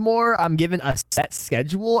paid more, I'm given a set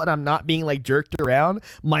schedule, and I'm not being like jerked around.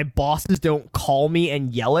 My bosses don't call me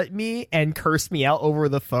and yell at me and curse me out over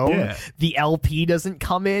the phone. Yeah. The LP doesn't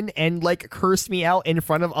come in and like curse me out in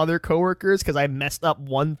front of other coworkers because I messed up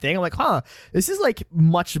one thing. I'm like, this is like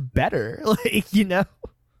much better. Like, you know?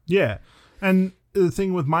 Yeah. And the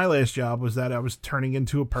thing with my last job was that I was turning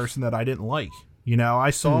into a person that I didn't like. You know, I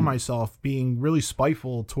saw myself being really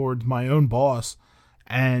spiteful towards my own boss,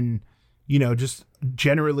 and, you know, just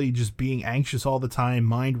generally just being anxious all the time,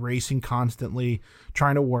 mind racing constantly,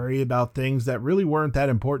 trying to worry about things that really weren't that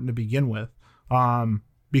important to begin with.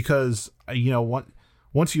 Because, you know,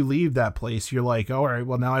 once you leave that place, you're like, all right,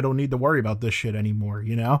 well, now I don't need to worry about this shit anymore,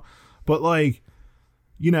 you know? But like,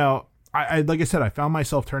 you know, I like I said, I found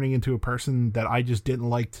myself turning into a person that I just didn't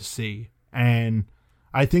like to see. And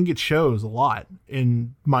I think it shows a lot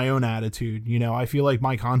in my own attitude. You know, I feel like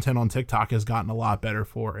my content on TikTok has gotten a lot better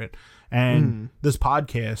for it. And this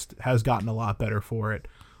podcast has gotten a lot better for it.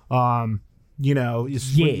 You know,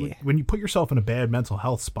 when you put yourself in a bad mental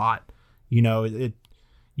health spot, you know,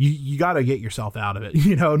 you got to get yourself out of it.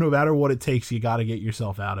 You know, no matter what it takes, you got to get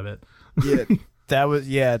yourself out of it. Yeah. That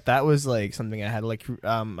was like something I had like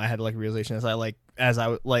realization as I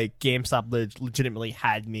GameStop legitimately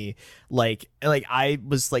had me like I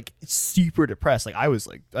was like super depressed. Like I was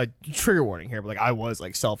like a trigger warning here, but like I was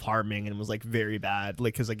like self-harming and was like very bad.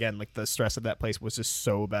 Like, cause again, like the stress of that place was just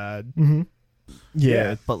so bad. Mm-hmm.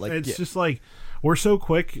 Yeah, but like it's just like we're so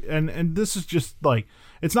quick, and this is just like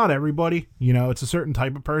it's not everybody, you know, it's a certain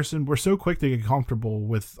type of person. We're so quick to get comfortable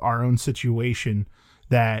with our own situation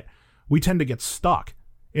that we tend to get stuck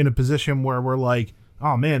in a position where we're like,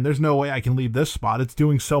 oh man, there's no way I can leave this spot. It's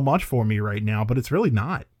doing so much for me right now, but it's really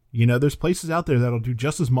not. You know, there's places out there that'll do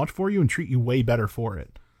just as much for you and treat you way better for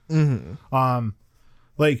it.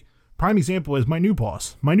 Like prime example is my new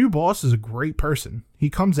boss. My new boss is a great person. He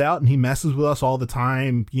comes out and he messes with us all the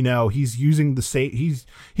time. You know, he's using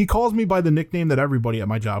he calls me by the nickname that everybody at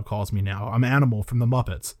my job calls me now. I'm Animal from the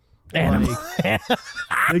Muppets. Animal. Like,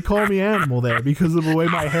 they call me Animal there because of the way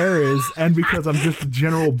my hair is and because I'm just a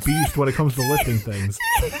general beast when it comes to lifting things.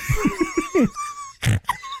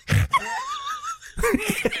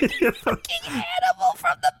 Fucking Animal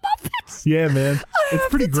from the Muppets. Yeah, man. It's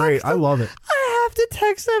pretty great. I love it. I have to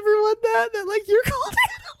text everyone that like you're called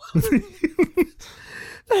Animal.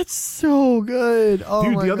 That's so good. Oh,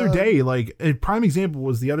 dude, my the other God. day, like a prime example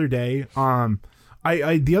was the other day.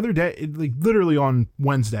 The other day, like literally on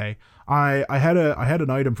Wednesday, I had an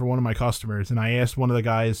item for one of my customers, and I asked one of the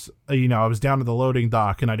guys, you know, I was down at the loading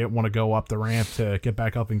dock and I didn't want to go up the ramp to get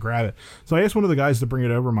back up and grab it. So I asked one of the guys to bring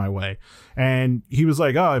it over my way, and he was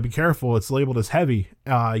like, "Oh, be careful, it's labeled as heavy.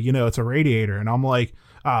 You know, it's a radiator." And I'm like,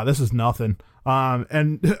 this is nothing.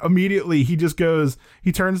 And immediately he turns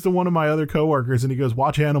to one of my other coworkers and he goes,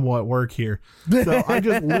 "Watch Animal at work here." So I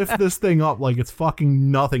just lift this thing up like it's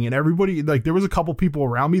fucking nothing. And everybody, like there was a couple people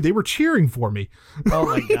around me, they were cheering for me. Oh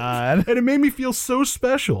my God. And it made me feel so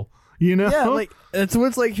special, you know? Yeah, like it's what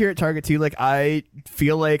it's like here at Target too. Like I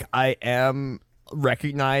feel like I am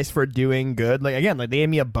recognized for doing good. Like again, like they gave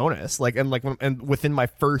me a bonus, like and within my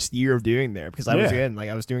first year of doing there because I was in,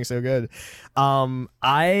 like I was doing so good.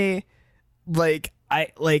 I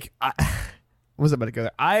was about to go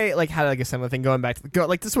there. I like had like a similar thing going back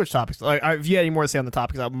to switch topics. Like if you had any more to say on the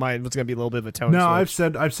topics, mine was gonna be a little bit of a tone. No,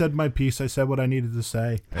 switch. I've said my piece. I said what I needed to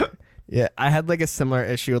say. Yeah, I had like a similar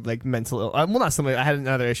issue with like mental. Well, not similar. I had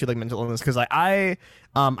another issue with, like mental illness because like I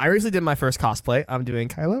recently did my first cosplay. I'm doing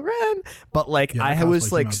Kylo Ren, but like I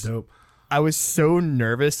was like I was so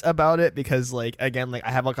nervous about it because like again like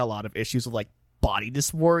I have like a lot of issues with like body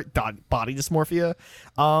dysmorphia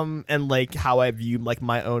and like how I view like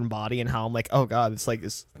my own body and how I'm like, oh God, it's like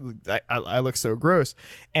this I look so gross.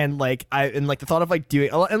 And like the thought of like doing,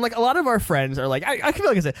 and like a lot of our friends are like, I feel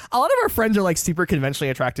like I said a lot of our friends are like super conventionally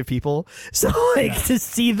attractive people, so like to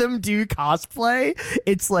see them do cosplay,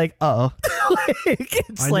 it's like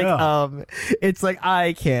it's like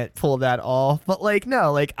I can't pull that off. But like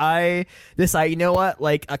no, like I decide, you know what,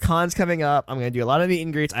 like a con's coming up, I'm gonna do a lot of meet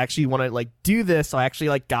and greets. I actually want to like do this, so I actually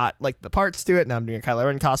like got like the parts to it. Now I'm doing a Kylo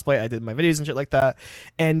Ren cosplay. I did my videos and shit like that,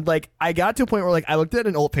 and like I got to a point where like I looked at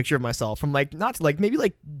an old picture of myself from like not like maybe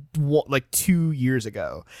like 2 years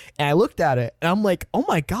ago, and I looked at it and I'm like, oh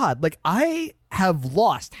my God, like I have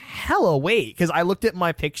lost hella weight because I looked at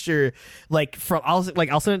my picture like from I'll send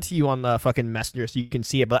it to you on the fucking messenger so you can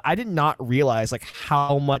see it, but I did not realize like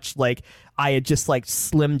how much like I had just like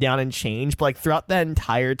slimmed down and changed. But like throughout that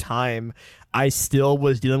entire time I still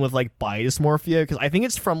was dealing with like body dysmorphia because I think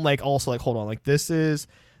it's from like also like hold on, like this is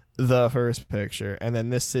the first picture and then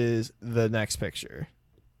this is the next picture.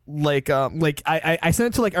 Like I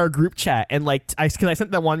sent it to like our group chat and like I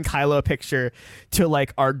sent that one Kylo picture to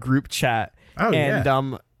like our group chat. Oh,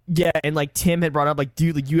 and yeah, and like Tim had brought up like,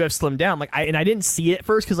 dude, like you have slimmed down. Like I didn't see it at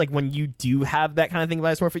first because like when you do have that kind of thing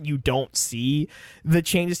about dysmorphia, you don't see the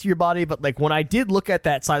changes to your body. But like when I did look at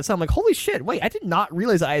that side, I'm like, holy shit, wait, I did not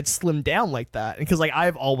realize I had slimmed down like that. Because like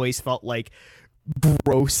I've always felt like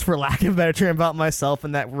gross, for lack of a better term, about myself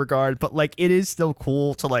in that regard. But like it is still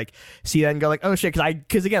cool to like see that and go like, oh shit,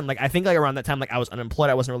 because again, like I think like around that time like I was unemployed,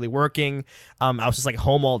 I wasn't really working, I was just like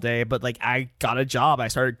home all day. But like I got a job, I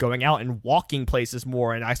started going out and walking places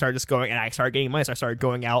more, and I started just going and I started getting money, so I started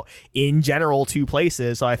going out in general to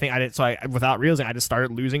places. So I think I without realizing I just started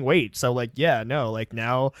losing weight. So like yeah, no, like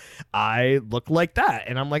now I look like that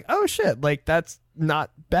and I'm like, oh shit, like that's not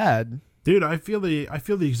bad. Dude, I feel the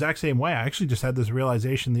exact same way. I actually just had this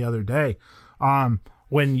realization the other day,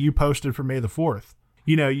 when you posted for May the 4th.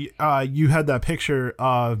 You know, you had that picture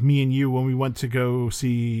of me and you when we went to go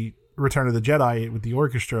see Return of the Jedi with the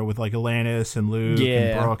orchestra with like Alanis and Luke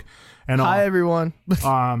and Brooke and all. Hi everyone.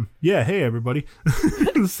 Yeah, hey everybody.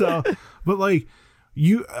 So, but like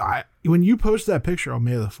when you posted that picture on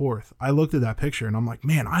May the 4th, I looked at that picture and I'm like,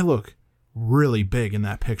 man, I look really big in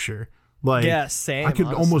that picture. Like, yeah, same. I could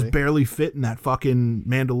honestly almost barely fit in that fucking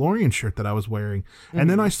Mandalorian shirt that I was wearing. And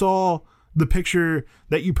then I saw the picture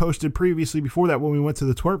that you posted previously before that when we went to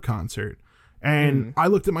the Twerp concert. And I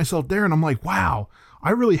looked at myself there and I'm like, wow,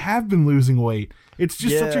 I really have been losing weight. It's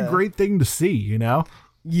just such a great thing to see, you know?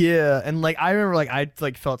 Yeah, and like I remember, like I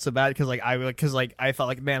like felt so bad because I felt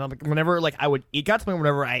like, man, I'm like, whenever like I would, it got to the point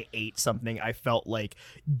whenever I ate something, I felt like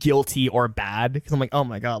guilty or bad because I'm like, oh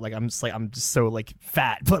my god, like I'm just so like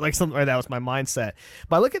fat, but like something like that was my mindset.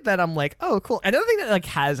 But I look at that, I'm like, oh cool. Another thing that like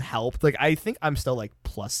has helped, like I think I'm still like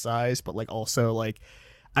plus size, but like also like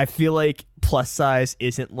I feel like plus size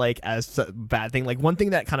isn't like as a bad thing. Like one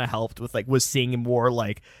thing that kind of helped with like was seeing more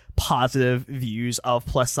like positive views of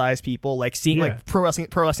plus size people, like seeing like pro wrestling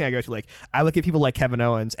I go to, like I look at people like Kevin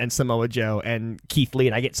Owens and Samoa Joe and Keith Lee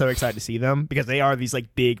and I get so excited to see them because they are these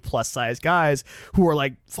like big plus size guys who are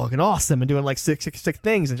like fucking awesome and doing like sick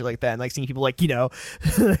things and shit like that, and like seeing people like, you know,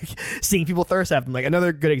 like seeing people thirst after them. Like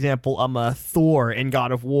another good example, Thor in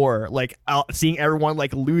God of War, like seeing everyone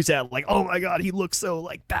like lose at like, oh my god, he looks so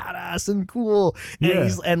like badass and cool,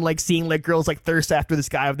 and and like seeing like girls like thirst after this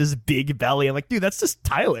guy with this big belly. I'm like, dude, that's just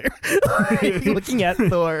Tyler. Looking at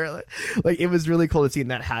Thor, like it was really cool to see, and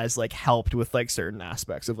that has like helped with like certain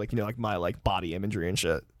aspects of like, you know, like my like body imagery and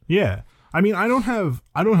shit. Yeah, I mean, I don't have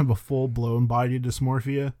a full blown body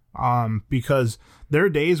dysmorphia, because there are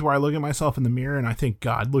days where I look at myself in the mirror and I think,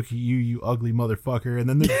 God, look at you, you ugly motherfucker. And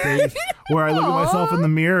then there's days where I look at myself in the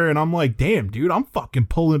mirror and I'm like, damn, dude, I'm fucking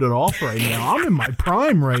pulling it off right now. I'm in my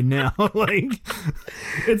prime right now. Like,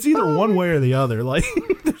 it's either one way or the other. Like,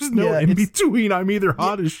 there's no in between. I'm either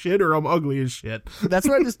hot as shit or I'm ugly as shit. That's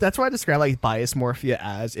what I describe like biasmorphia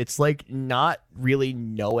as. It's like not really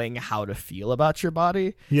knowing how to feel about your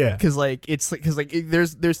body. Yeah. Because like it's like, because like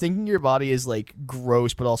there's thinking your body is like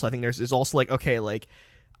gross, but also I think there's also like, okay, like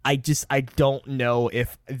I don't know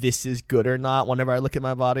if this is good or not whenever I look at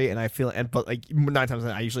my body, and I feel, and but like 9 times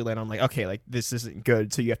I usually land on like, okay, like this isn't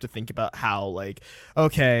good, so you have to think about how like,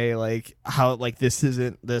 okay, like how like this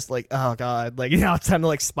isn't this, like, oh god, like, you know, it's time to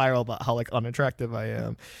like spiral about how like unattractive I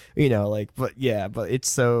am, you know, like, but yeah, but it's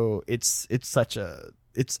such a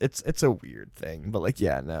it's a weird thing, but like,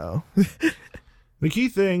 yeah, no. The key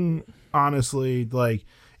thing, honestly, like,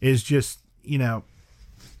 is just, you know,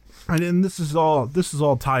 and this is all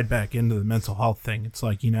tied back into the mental health thing. It's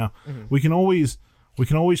like, you know, we can always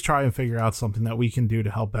try and figure out something that we can do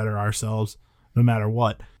to help better ourselves no matter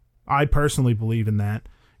what. I personally believe in that,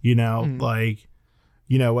 you know, like,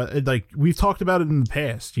 you know, like we've talked about it in the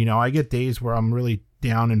past, you know, I get days where I'm really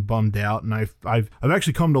down and bummed out, and I've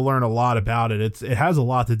actually come to learn a lot about it. It has a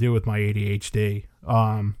lot to do with my ADHD.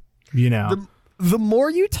 You know, the more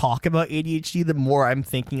you talk about ADHD, the more I'm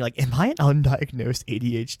thinking, like, am I an undiagnosed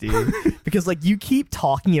ADHD? Because, like, you keep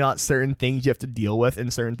talking about certain things you have to deal with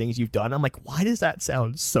and certain things you've done. I'm like, why does that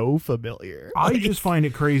sound so familiar? I just find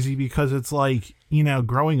it crazy because it's like, you know,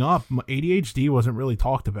 growing up, ADHD wasn't really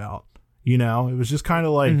talked about. You know, it was just kind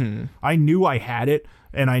of like, I knew I had it,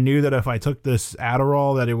 and I knew that if I took this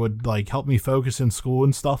Adderall that it would, like, help me focus in school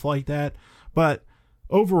and stuff like that. But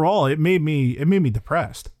overall, it made me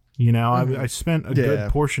depressed. You know, I spent a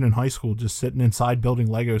good portion in high school just sitting inside building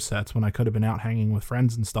Lego sets when I could have been out hanging with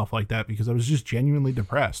friends and stuff like that because I was just genuinely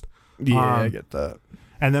depressed. Yeah, I get that.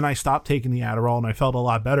 And then I stopped taking the Adderall and I felt a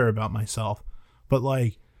lot better about myself. But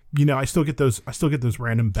like, you know, I still get those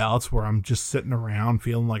random bouts where I'm just sitting around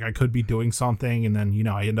feeling like I could be doing something, and then, you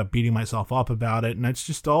know, I end up beating myself up about it, and it's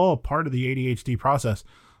just all part of the ADHD process.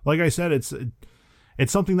 Like I said, it's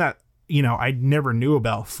something that, you know, I never knew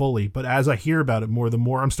about fully, but as I hear about it more, the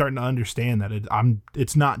more I'm starting to understand that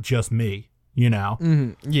it's not just me, you know.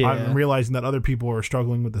 Yeah. I'm realizing that other people are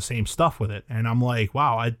struggling with the same stuff with it, and I'm like,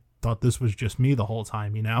 wow, I thought this was just me the whole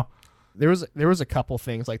time, you know. There was a couple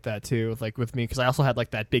things like that too, like with me, because I also had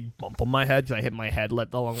like that big bump on my head because I hit my head a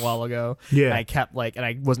long while ago. Yeah, and I kept like, and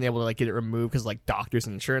I wasn't able to like get it removed because like doctors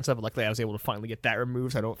and insurance stuff. But luckily, I was able to finally get that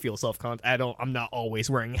removed, so I don't feel self-conscious. I'm not always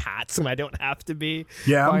wearing hats when I don't have to be.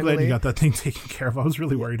 Yeah, I'm glad you got that thing taken care of. I was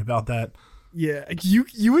really worried about that. Yeah,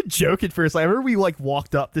 you would joke at first. I remember we like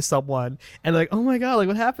walked up to someone and like, oh my god, like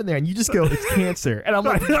what happened there? And you just go, it's cancer. And I'm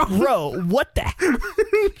like, bro, what the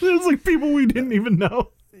heck? There's like people we didn't even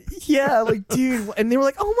know. Yeah, like, dude, and they were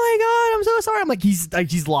like, "Oh my god, I'm so sorry." I'm like,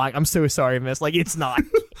 he's lying. I'm so sorry, miss. Like, it's not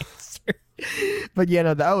cancer. But yeah,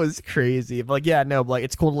 no, that was crazy. But like, yeah, no, but, like,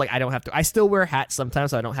 it's cool to, like, I don't have to. I still wear hats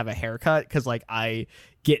sometimes, so I don't have a haircut because like I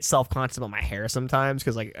get self-conscious about my hair sometimes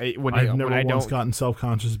because like I've never once gotten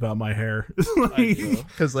self-conscious about my hair.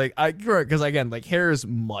 Because like because again, like hair is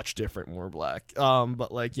much different when we're black.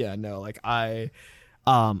 But like, yeah, no, like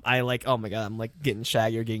I like, oh my god, I'm like getting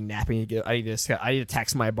shaggy or getting nappy. I need to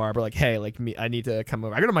text my barber like, hey, like I need to come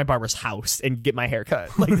over. I go to my barber's house and get my hair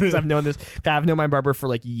cut. Like, because I've known my barber for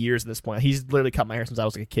like years at this point. He's literally cut my hair since I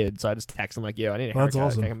was like a kid. So I just text him like, yo, I need a haircut. That's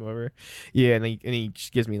awesome. Can I come over? Yeah, and he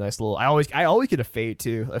just gives me a nice little. I always get a fade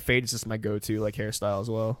too. A fade is just my go-to like hairstyle as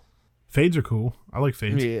well. Fades are cool. I like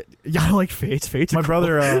fades. Yeah, I like fades. Fades. My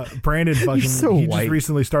brother Brandon fucking he white. just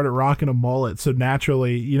recently started rocking a mullet, so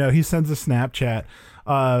naturally, he sends a Snapchat.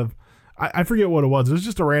 I forget what it was. It was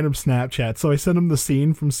just a random Snapchat. So I sent him the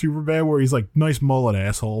scene from Superbad where he's like, "Nice mullet,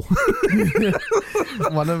 asshole."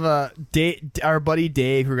 One of our buddy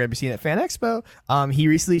Dave, who we're gonna be seeing at Fan Expo, he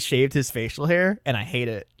recently shaved his facial hair, and I hate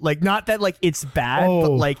it. Like, not that like it's bad,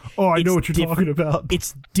 but like I know what you're talking about.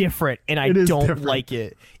 It's different, and I don't like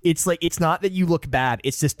it. It's like it's not that you look bad.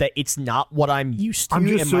 It's just that it's not what I'm used to. I'm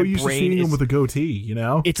just and so my used to brain seeing him with a goatee.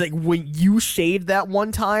 It's like when you shaved that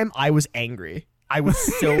one time, I was angry. I was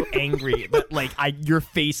so angry that like your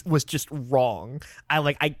face was just wrong.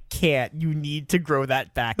 I can't. You need to grow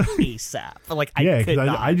that back ASAP. Like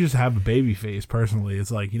I just have a baby face personally.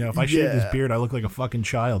 It's like, if I shave this beard, I look like a fucking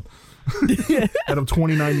child. And I'm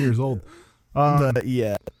 29 years old. No,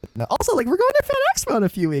 also, like, we're going to Fan Expo in a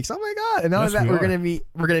few weeks. Oh my god! And now that we're gonna meet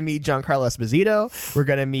Giancarlo Esposito. We're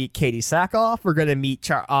gonna meet Katie Sackhoff. We're gonna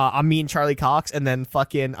meet I'm meeting Charlie Cox, and then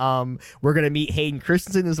fucking we're gonna meet Hayden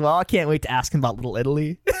Christensen as well. I can't wait to ask him about Little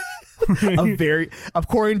Italy.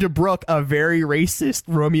 According to Brooke, a very racist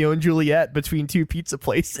Romeo and Juliet between two pizza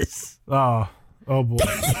places. Oh boy.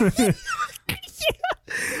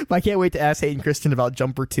 I can't wait to ask Hayden Christensen about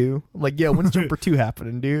Jumper 2. I'm like, yo, when's Jumper 2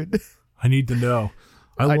 happening, dude? I need to know.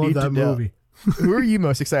 I love that movie. Who are you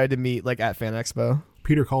most excited to meet, like, at Fan Expo?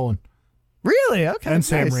 Peter Cullen. Really? Okay. And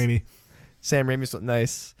Sam Raimi. Sam Raimi's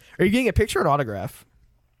nice. Are you getting a picture or an autograph?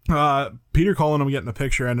 Peter Cullen, I'm getting a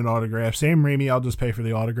picture and an autograph. Sam Raimi, I'll just pay for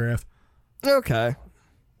the autograph. Okay.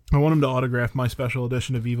 I want him to autograph my special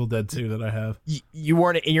edition of Evil Dead 2 that I have.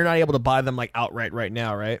 You're not able to buy them, like, outright right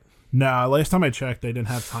now, right? Nah, last time I checked, they didn't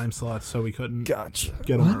have time slots, so we couldn't get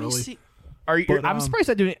them early. See. I'm surprised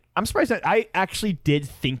that I actually did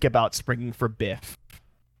think about springing for Biff.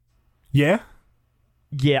 Yeah?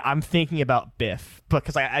 Yeah, I'm thinking about Biff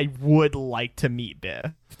because I would like to meet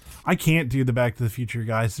Biff. I can't do the Back to the Future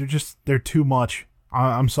guys. They're too much.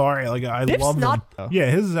 I'm sorry. Like, I Biff's love them. not, though.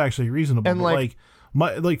 Yeah, his is actually reasonable. And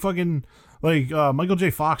Michael J.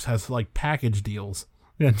 Fox has like package deals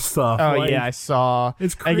and stuff. Oh like, yeah, I saw.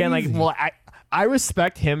 It's crazy. Again, like, well, I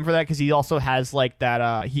respect him for that because he also has like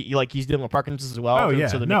that. He's dealing with Parkinson's as well. Oh yeah,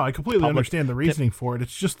 so I completely understand the reasoning for it.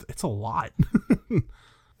 It's a lot.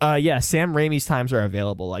 Yeah, Sam Raimi's times are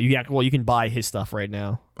available. You can buy his stuff right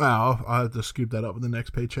now. Oh, I'll have to scoop that up with the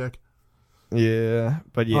next paycheck. Yeah,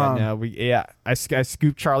 but I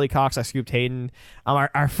scooped Charlie Cox. I scooped Hayden.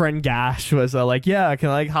 Our friend Gash was like, yeah, can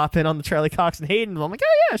I like hop in on the Charlie Cox and Hayden? I'm like,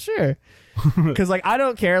 oh yeah, sure. Because like I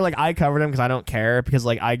don't care. Like I covered him because I don't care because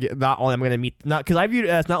like I view it as not only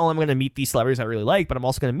I'm gonna meet these celebrities I really like, but I'm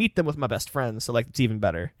also gonna meet them with my best friends. So like it's even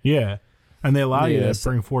better. Yeah, and they allow you to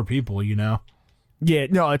bring 4 people. Yeah,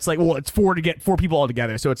 no, it's like it's 4 to get 4 people all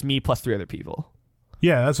together. So it's me plus 3 other people.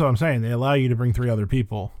 Yeah, that's what I'm saying. They allow you to bring 3 other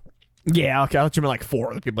people. Yeah, okay. I thought you meant like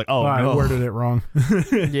 4 other people. Like, no. I worded it wrong.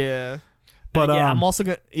 Yeah. But I'm also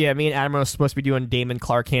gonna. Yeah, me and Adam are supposed to be doing Damon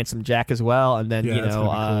Clark, Handsome Jack as well, and then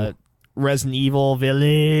cool. Resident Evil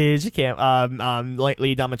Village.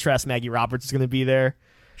 Lady Domitress, Maggie Roberts is gonna be there.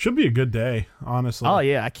 Should be a good day, honestly. Oh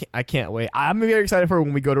yeah, I can't wait. I'm very excited for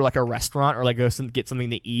when we go to like a restaurant or like go get something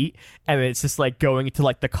to eat, and it's just like going to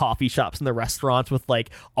like the coffee shops and the restaurants with like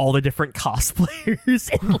all the different cosplayers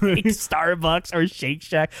and like Starbucks or Shake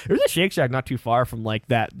Shack. There's a Shake Shack not too far from like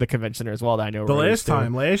the convention center as well that I know.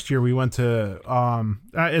 Last year we went to.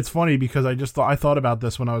 It's funny because I thought about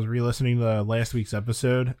this when I was re-listening to last week's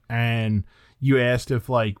episode, and you asked if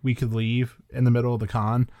like we could leave in the middle of the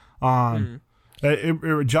con.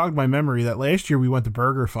 It jogged my memory that last year we went to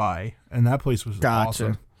BurgerFi, and that place was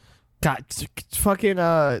awesome. God, fucking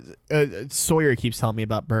Sawyer keeps telling me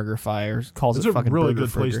about BurgerFi or calls it fucking really burger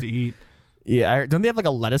good place to eat. Yeah, don't they have like a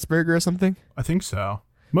lettuce burger or something? I think so.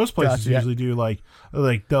 Most places usually do like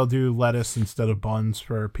they'll do lettuce instead of buns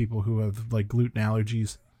for people who have like gluten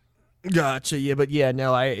allergies. Gotcha. Yeah, but yeah,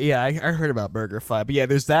 no, I heard about BurgerFi. But yeah,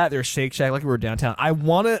 there's Shake Shack, like we were downtown.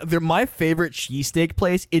 They're my favorite cheesesteak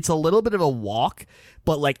place. It's a little bit of a walk,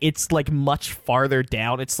 but like it's like much farther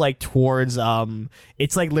down. It's like towards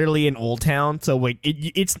it's like literally in Old Town. So like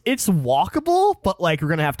it's walkable, but like we're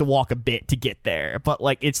gonna have to walk a bit to get there. But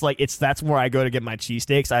like that's where I go to get my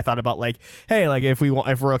cheesesteaks. I thought about like, hey, like if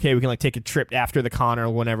we're okay, we can like take a trip after the con or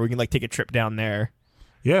whenever. We can like take a trip down there.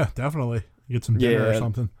 Yeah, definitely. Get some dinner or Yeah.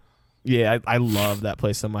 something. Yeah, I love that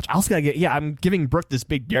place so much. I also gotta get. Yeah, I'm giving Brooke this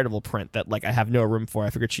big Daredevil print that like I have no room for. I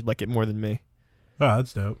figured she'd like it more than me. Oh,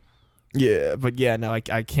 that's dope. Yeah, but yeah, no, I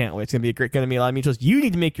can't wait. It's gonna be a lot of mutuals. You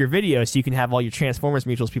need to make your video so you can have all your Transformers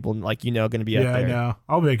mutuals people like gonna be up Yeah, there. I know.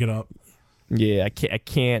 I'll make it up. Yeah, I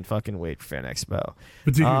can't fucking wait for Fan Expo.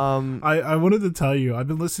 But dude, I wanted to tell you, I've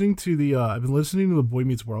been listening to the Boy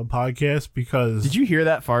Meets World podcast because Did you hear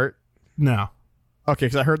that fart? no. Okay,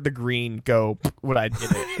 because I heard the green go when I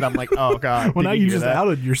did it, and I'm like, oh god. Well, now you hear just that?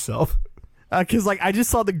 outed yourself. Because like I just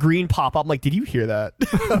saw the green pop up. I'm like, did you hear that?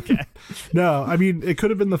 Okay. No, I mean it could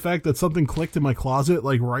have been the fact that something clicked in my closet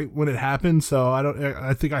like right when it happened. So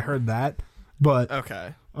I think I heard that, but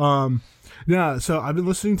Okay. yeah. So I've been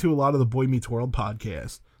listening to a lot of the Boy Meets World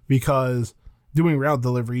podcast because doing route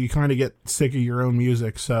delivery, you kind of get sick of your own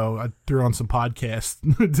music. So I threw on some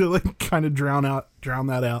podcasts to like kind of drown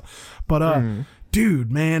that out. But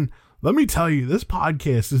dude, man. Let me tell you, this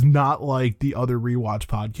podcast is not like the other rewatch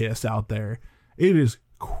podcasts out there. It is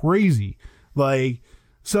crazy. Like,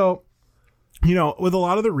 so, with a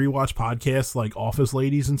lot of the rewatch podcasts, like Office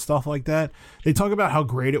Ladies and stuff like that, they talk about how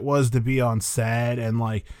great it was to be on set and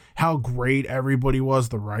like how great everybody was,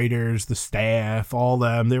 the writers, the staff, all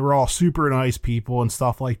them. They were all super nice people and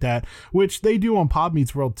stuff like that, which they do on Pod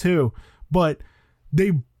Meets World too. But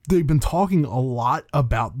they've been talking a lot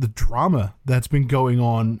about the drama that's been going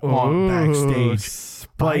on backstage.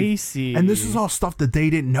 Spicy. And this is all stuff that they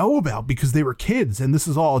didn't know about because they were kids. And this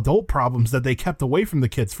is all adult problems that they kept away from the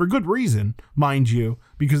kids for good reason, mind you,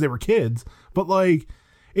 because they were kids. But like,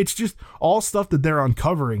 it's just all stuff that they're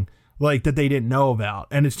uncovering, like that they didn't know about.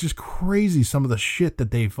 And it's just crazy some of the shit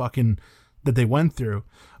that they went through.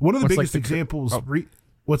 One of the biggest examples.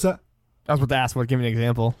 What's that? I was about to ask. Give me an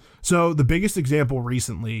example. So the biggest example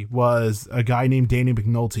recently was a guy named Danny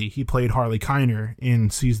McNulty. He played Harley Kiner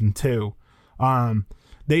in season 2. One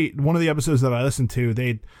of the episodes that I listened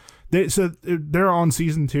to, they're on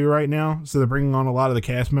season 2 right now. So they're bringing on a lot of the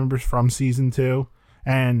cast members from season 2,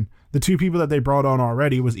 and the two people that they brought on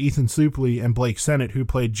already was Ethan Suplee and Blake Sennett, who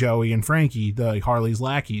played Joey and Frankie, the Harley's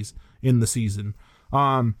lackeys in the season.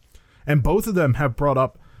 And both of them have brought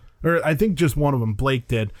up, or I think just one of them, Blake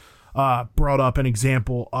did. Brought up an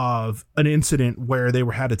example of an incident where they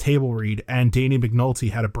had a table read and Danny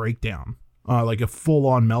McNulty had a breakdown, like a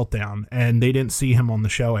full-on meltdown, and they didn't see him on the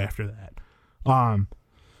show after that.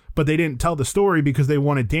 But they didn't tell the story because they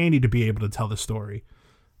wanted Danny to be able to tell the story,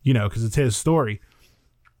 because it's his story.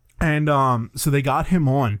 And so they got him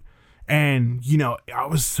on, and I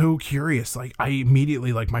was so curious. Like I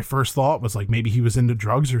immediately, like my first thought was like maybe he was into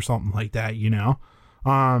drugs or something like that,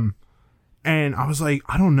 And I was like,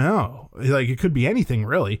 I don't know. Like, it could be anything,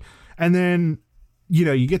 really. And then,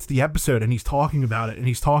 you get to the episode and he's talking about it. And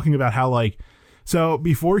he's talking about how, like, so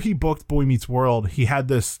before he booked Boy Meets World, he had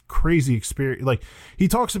this crazy experience. Like, he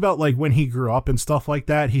talks about, like, when he grew up and stuff like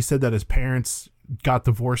that. He said that his parents got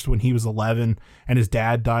divorced when he was 11 and his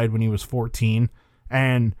dad died when he was 14.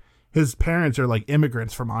 And his parents are, like,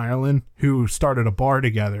 immigrants from Ireland who started a bar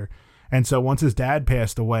together. And so once his dad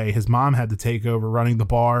passed away, his mom had to take over running the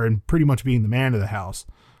bar and pretty much being the man of the house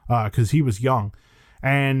because he was young.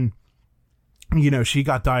 And, she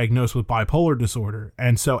got diagnosed with bipolar disorder.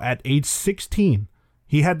 And so at age 16,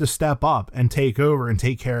 he had to step up and take over and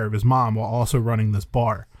take care of his mom while also running this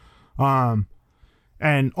bar.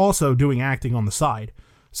 And also doing acting on the side.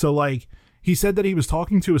 So, like, he said that he was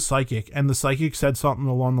talking to a psychic, and the psychic said something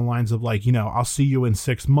along the lines of, like, I'll see you in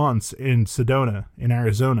 6 months in Sedona, in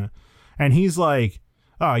Arizona. And he's like,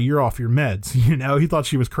 oh, you're off your meds. He thought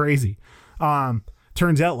she was crazy.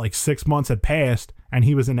 Turns out like 6 months had passed and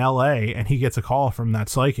he was in LA and he gets a call from that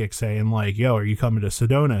psychic saying like, yo, are you coming to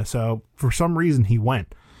Sedona? So for some reason he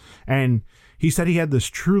went, and he said he had this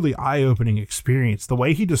truly eye-opening experience. The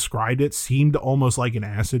way he described it seemed almost like an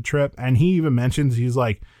acid trip. And he even mentions, he's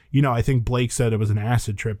like, I think Blake said it was an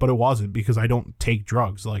acid trip, but it wasn't because I don't take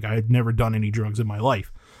drugs. Like I've never done any drugs in my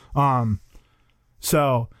life.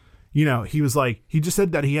 So he was like, he just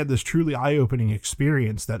said that he had this truly eye-opening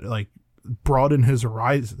experience that like broadened his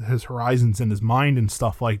horizons in his mind and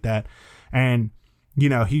stuff like that. And,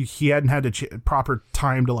 he hadn't had a proper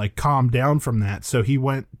time to like calm down from that. So he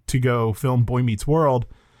went to go film Boy Meets World.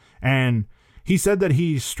 And he said that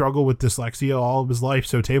he struggled with dyslexia all of his life.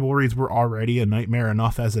 So table reads were already a nightmare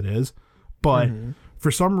enough as it is. But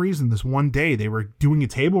for some reason, this one day they were doing a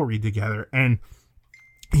table read together, and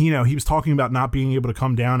he was talking about not being able to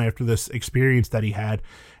come down after this experience that he had,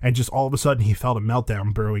 and just all of a sudden he felt a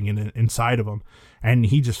meltdown brewing inside of him, and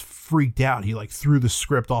he just freaked out. He like threw the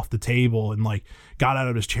script off the table and like got out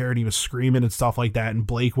of his chair, and he was screaming and stuff like that. And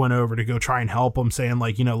Blake went over to go try and help him, saying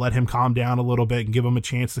like, let him calm down a little bit and give him a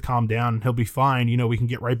chance to calm down, and he'll be fine. We can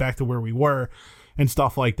get right back to where we were and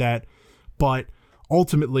stuff like that. But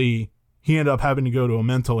ultimately he ended up having to go to a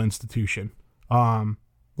mental institution,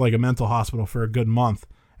 like a mental hospital, for a good month.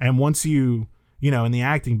 And once in the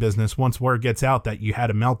acting business, once word gets out that you had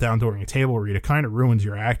a meltdown during a table read, it kind of ruins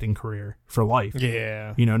your acting career for life.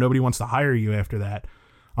 Yeah. Nobody wants to hire you after that.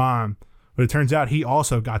 But it turns out he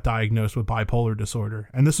also got diagnosed with bipolar disorder.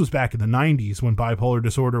 And this was back in the 90s when bipolar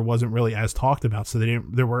disorder wasn't really as talked about. So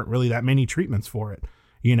there weren't really that many treatments for it,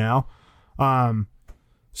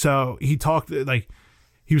 So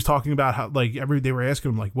he was talking about how they were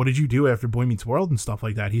asking him like, what did you do after Boy Meets World and stuff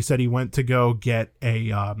like that? He said he went to go get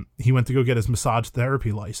his massage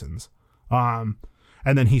therapy license. And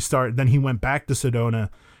then he went back to Sedona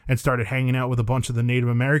and started hanging out with a bunch of the Native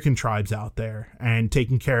American tribes out there and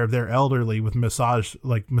taking care of their elderly with massage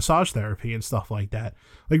therapy and stuff like that.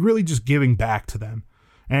 Like really just giving back to them.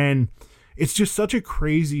 And it's just such a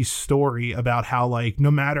crazy story about how, like, no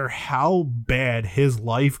matter how bad his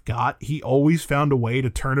life got, he always found a way to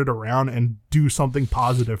turn it around and do something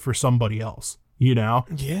positive for somebody else,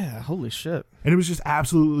 Yeah, holy shit. And it was just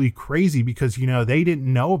absolutely crazy because, they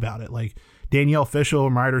didn't know about it. Like, Danielle Fishel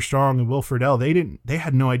and Ryder Strong and Will Friedle, they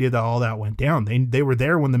had no idea that all that went down. They were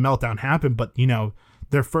there when the meltdown happened, but,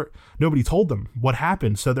 nobody told them what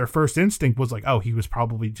happened. So their first instinct was like, oh, he was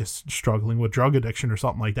probably just struggling with drug addiction or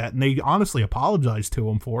something like that. And they honestly apologized to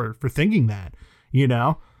him for thinking that,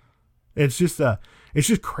 it's just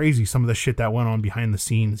crazy. Some of the shit that went on behind the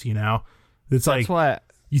scenes, it's like,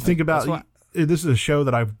 you think about, this is a show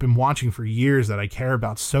that I've been watching for years that I care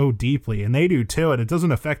about so deeply, and they do too. And it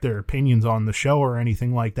doesn't affect their opinions on the show or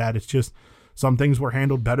anything like that. It's just some things were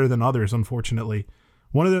handled better than others, unfortunately.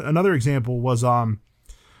 Another example was,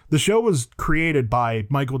 the show was created by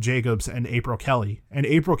Michael Jacobs and April Kelly, and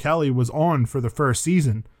April Kelly was on for the first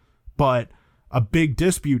season, but a big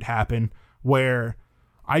dispute happened where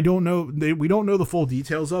we don't know the full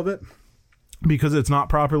details of it because it's not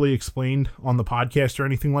properly explained on the podcast or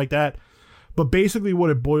anything like that. But basically what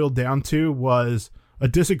it boiled down to was a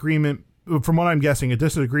disagreement, from what I'm guessing, a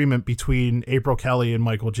disagreement between April Kelly and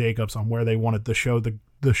Michael Jacobs on where they wanted the show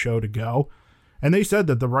to go. And they said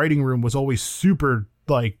that the writing room was always super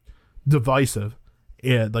divisive,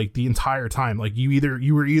 like the entire time. Like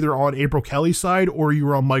you were either on April Kelly's side or you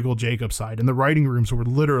were on Michael Jacobs' side, and the writing rooms were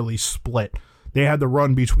literally split. They had to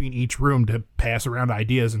run between each room to pass around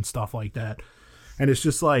ideas and stuff like that. And it's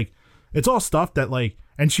just like, it's all stuff that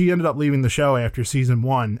and she ended up leaving the show after season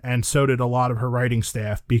 1, and so did a lot of her writing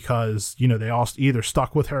staff because, they all either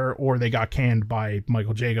stuck with her or they got canned by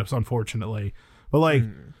Michael Jacobs, unfortunately. But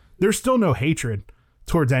there's still no hatred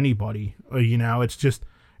towards anybody. It's just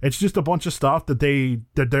a bunch of stuff that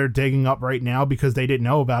they're digging up right now because they didn't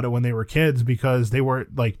know about it when they were kids, because they were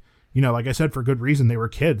like I said, for good reason. They were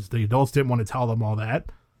kids. The adults didn't want to tell them all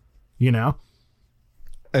that,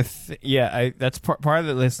 that's part of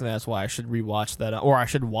the list, and that's why I should rewatch that, or I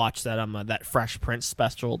should watch that that Fresh Prince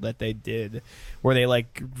special that they did, where they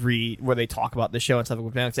where they talk about the show and stuff.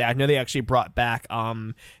 I know they actually brought back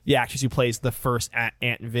the actress who plays the first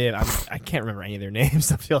Aunt Viv. I can't remember any of their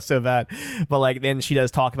names. I feel so bad, but then she does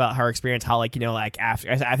talk about her experience, how after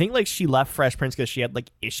I think she left Fresh Prince because she had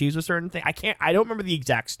issues with certain things. I don't remember the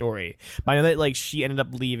exact story, but I know that she ended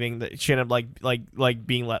up leaving. She ended up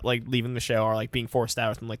being leaving the show or being forced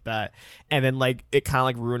out. Like that, and then it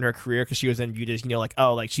kind of ruined her career because she was then viewed as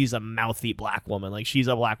she's a mouthy black woman, she's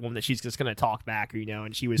a black woman that she's just gonna talk back,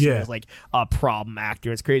 and she was seen as a problem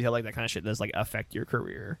actor. It's crazy how that kind of shit does affect your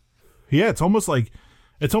career. Yeah, it's almost like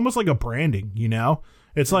a branding,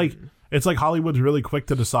 it's it's like Hollywood's really quick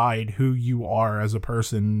to decide who you are as a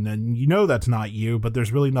person, and that's not you, but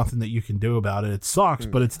there's really nothing that you can do about it. It sucks,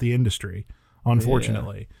 but it's the industry,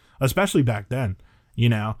 unfortunately, especially back then.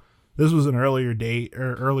 This was an earlier date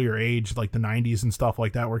or earlier age, like the 90s and stuff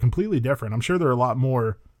like that, were completely different. I'm sure they're a lot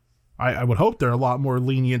more, I would hope they're a lot more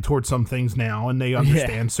lenient towards some things now, and they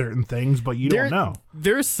understand certain things, but don't know.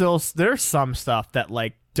 There's some stuff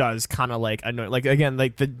that does kind of annoy. Again,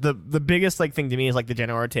 the biggest thing to me is the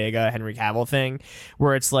Jenna Ortega Henry Cavill thing,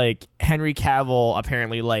 where it's Henry Cavill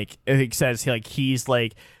apparently it says he's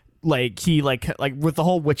he with the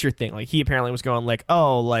whole Witcher thing, he apparently was going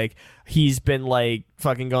he's been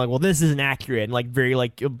fucking going, well, this isn't accurate, and like very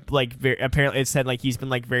very, apparently it said like he's been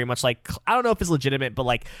like very much like, I don't know if it's legitimate, but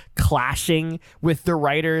like clashing with the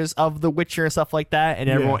writers of The Witcher and stuff like that, and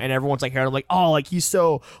everyone's like hearing him like, oh, like he's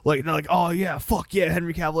so like, they're like, oh yeah, fuck yeah,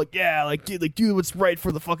 Henry Cavill, like yeah, like do what's right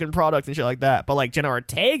for the fucking product and shit like that. But like Jenna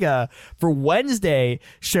Ortega for Wednesday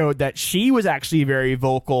showed that she was actually very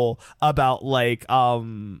vocal about like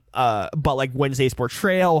Wednesday's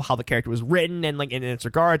portrayal, how the character was written, and like in its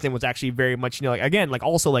regards, and was actually very much, like again, like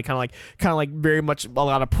also like kind of like very much a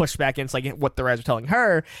lot of pushback against like what the writers were telling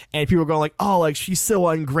her, and people were going like, oh, like she's so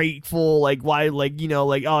ungrateful, like why, like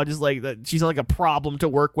like, oh, just like that she's like a problem to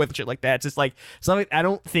work with, shit like that. It's just like something I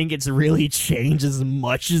don't think it's really changed as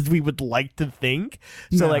much as we would like to think.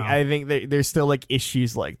 So like I think there's still like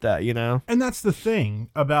issues like that, and that's the thing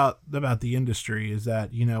about the industry, is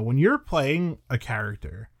that when you're playing a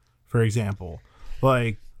character, for example,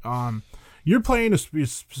 like you're playing a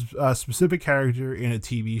specific character in a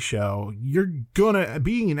TV show, you're gonna,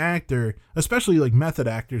 being an actor, especially like method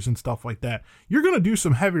actors and stuff like that, you're gonna do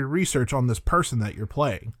some heavy research on this person that you're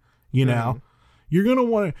playing. You're gonna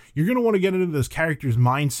want to get into this character's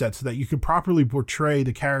mindset so that you can properly portray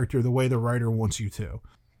the character the way the writer wants you to.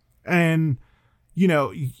 And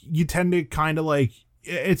you tend to kind of like,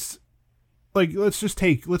 it's like, let's just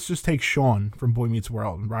take Sean from Boy Meets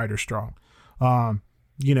World and Ryder Strong.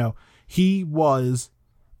 He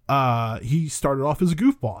started off as a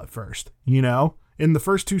goofball at first. In the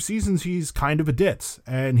first 2 seasons, he's kind of a ditz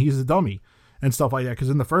and he's a dummy and stuff like that. Because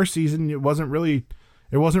in the first season, it wasn't really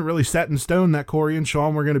set in stone that Corey and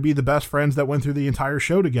Sean were going to be the best friends that went through the entire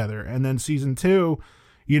show together. And then season 2,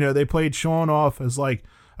 they played Sean off as like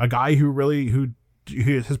a guy who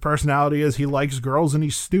his personality is he likes girls and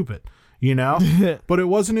he's stupid, but it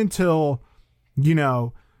wasn't until,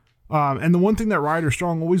 and the one thing that Ryder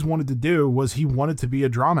Strong always wanted to do was he wanted to be a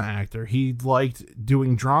drama actor. He liked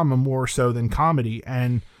doing drama more so than comedy.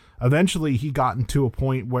 And eventually he got into a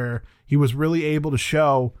point where he was really able to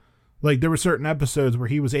show, like there were certain episodes where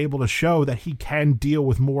he was able to show that he can deal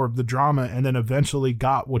with more of the drama, and then eventually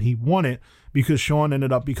got what he wanted because Sean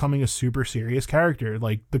ended up becoming a super serious character,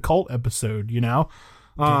 like the cult episode, Yeah.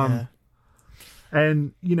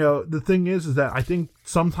 And, the thing is that I think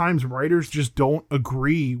sometimes writers just don't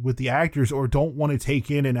agree with the actors or don't want to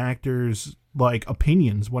take in an actor's like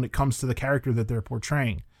opinions when it comes to the character that they're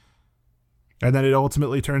portraying. And then it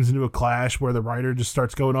ultimately turns into a clash where the writer just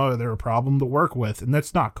starts going, oh, they're a problem to work with. And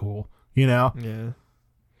that's not cool, Yeah.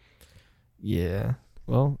 Yeah.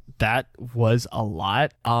 Well, that was a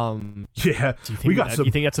lot. Yeah, we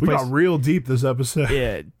got real deep this episode.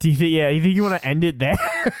 Yeah. You think you want to end it there?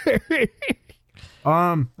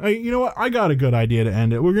 You know what? I got a good idea to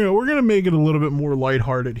end it. We're gonna make it a little bit more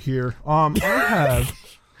lighthearted here. I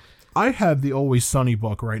have the Always Sunny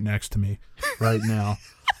book right next to me right now.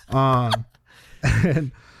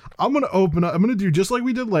 And I'm gonna open up. I'm gonna do just like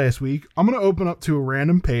we did last week. I'm gonna open up to a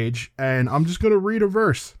random page, and I'm just gonna read a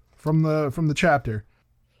verse from the chapter.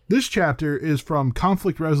 This chapter is from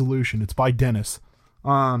Conflict Resolution. It's by Dennis.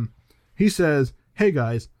 He says, "Hey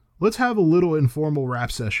guys, let's have a little informal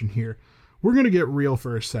rap session here. We're going to get real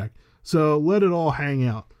for a sec, so let it all hang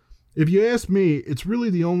out. If you ask me, it's really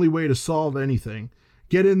the only way to solve anything.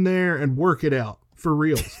 Get in there and work it out, for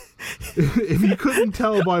reals. If you couldn't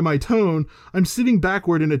tell by my tone, I'm sitting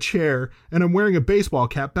backward in a chair, and I'm wearing a baseball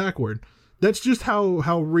cap backward. That's just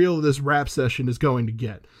how real this rap session is going to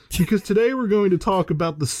get. Because today we're going to talk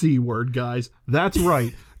about the C word, guys. That's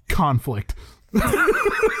right, conflict."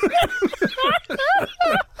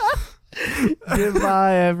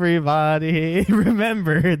 Goodbye, everybody.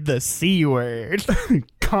 Remember the C word.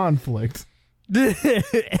 Conflict.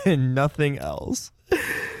 And nothing else.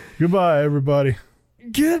 Goodbye, everybody.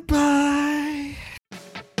 Goodbye.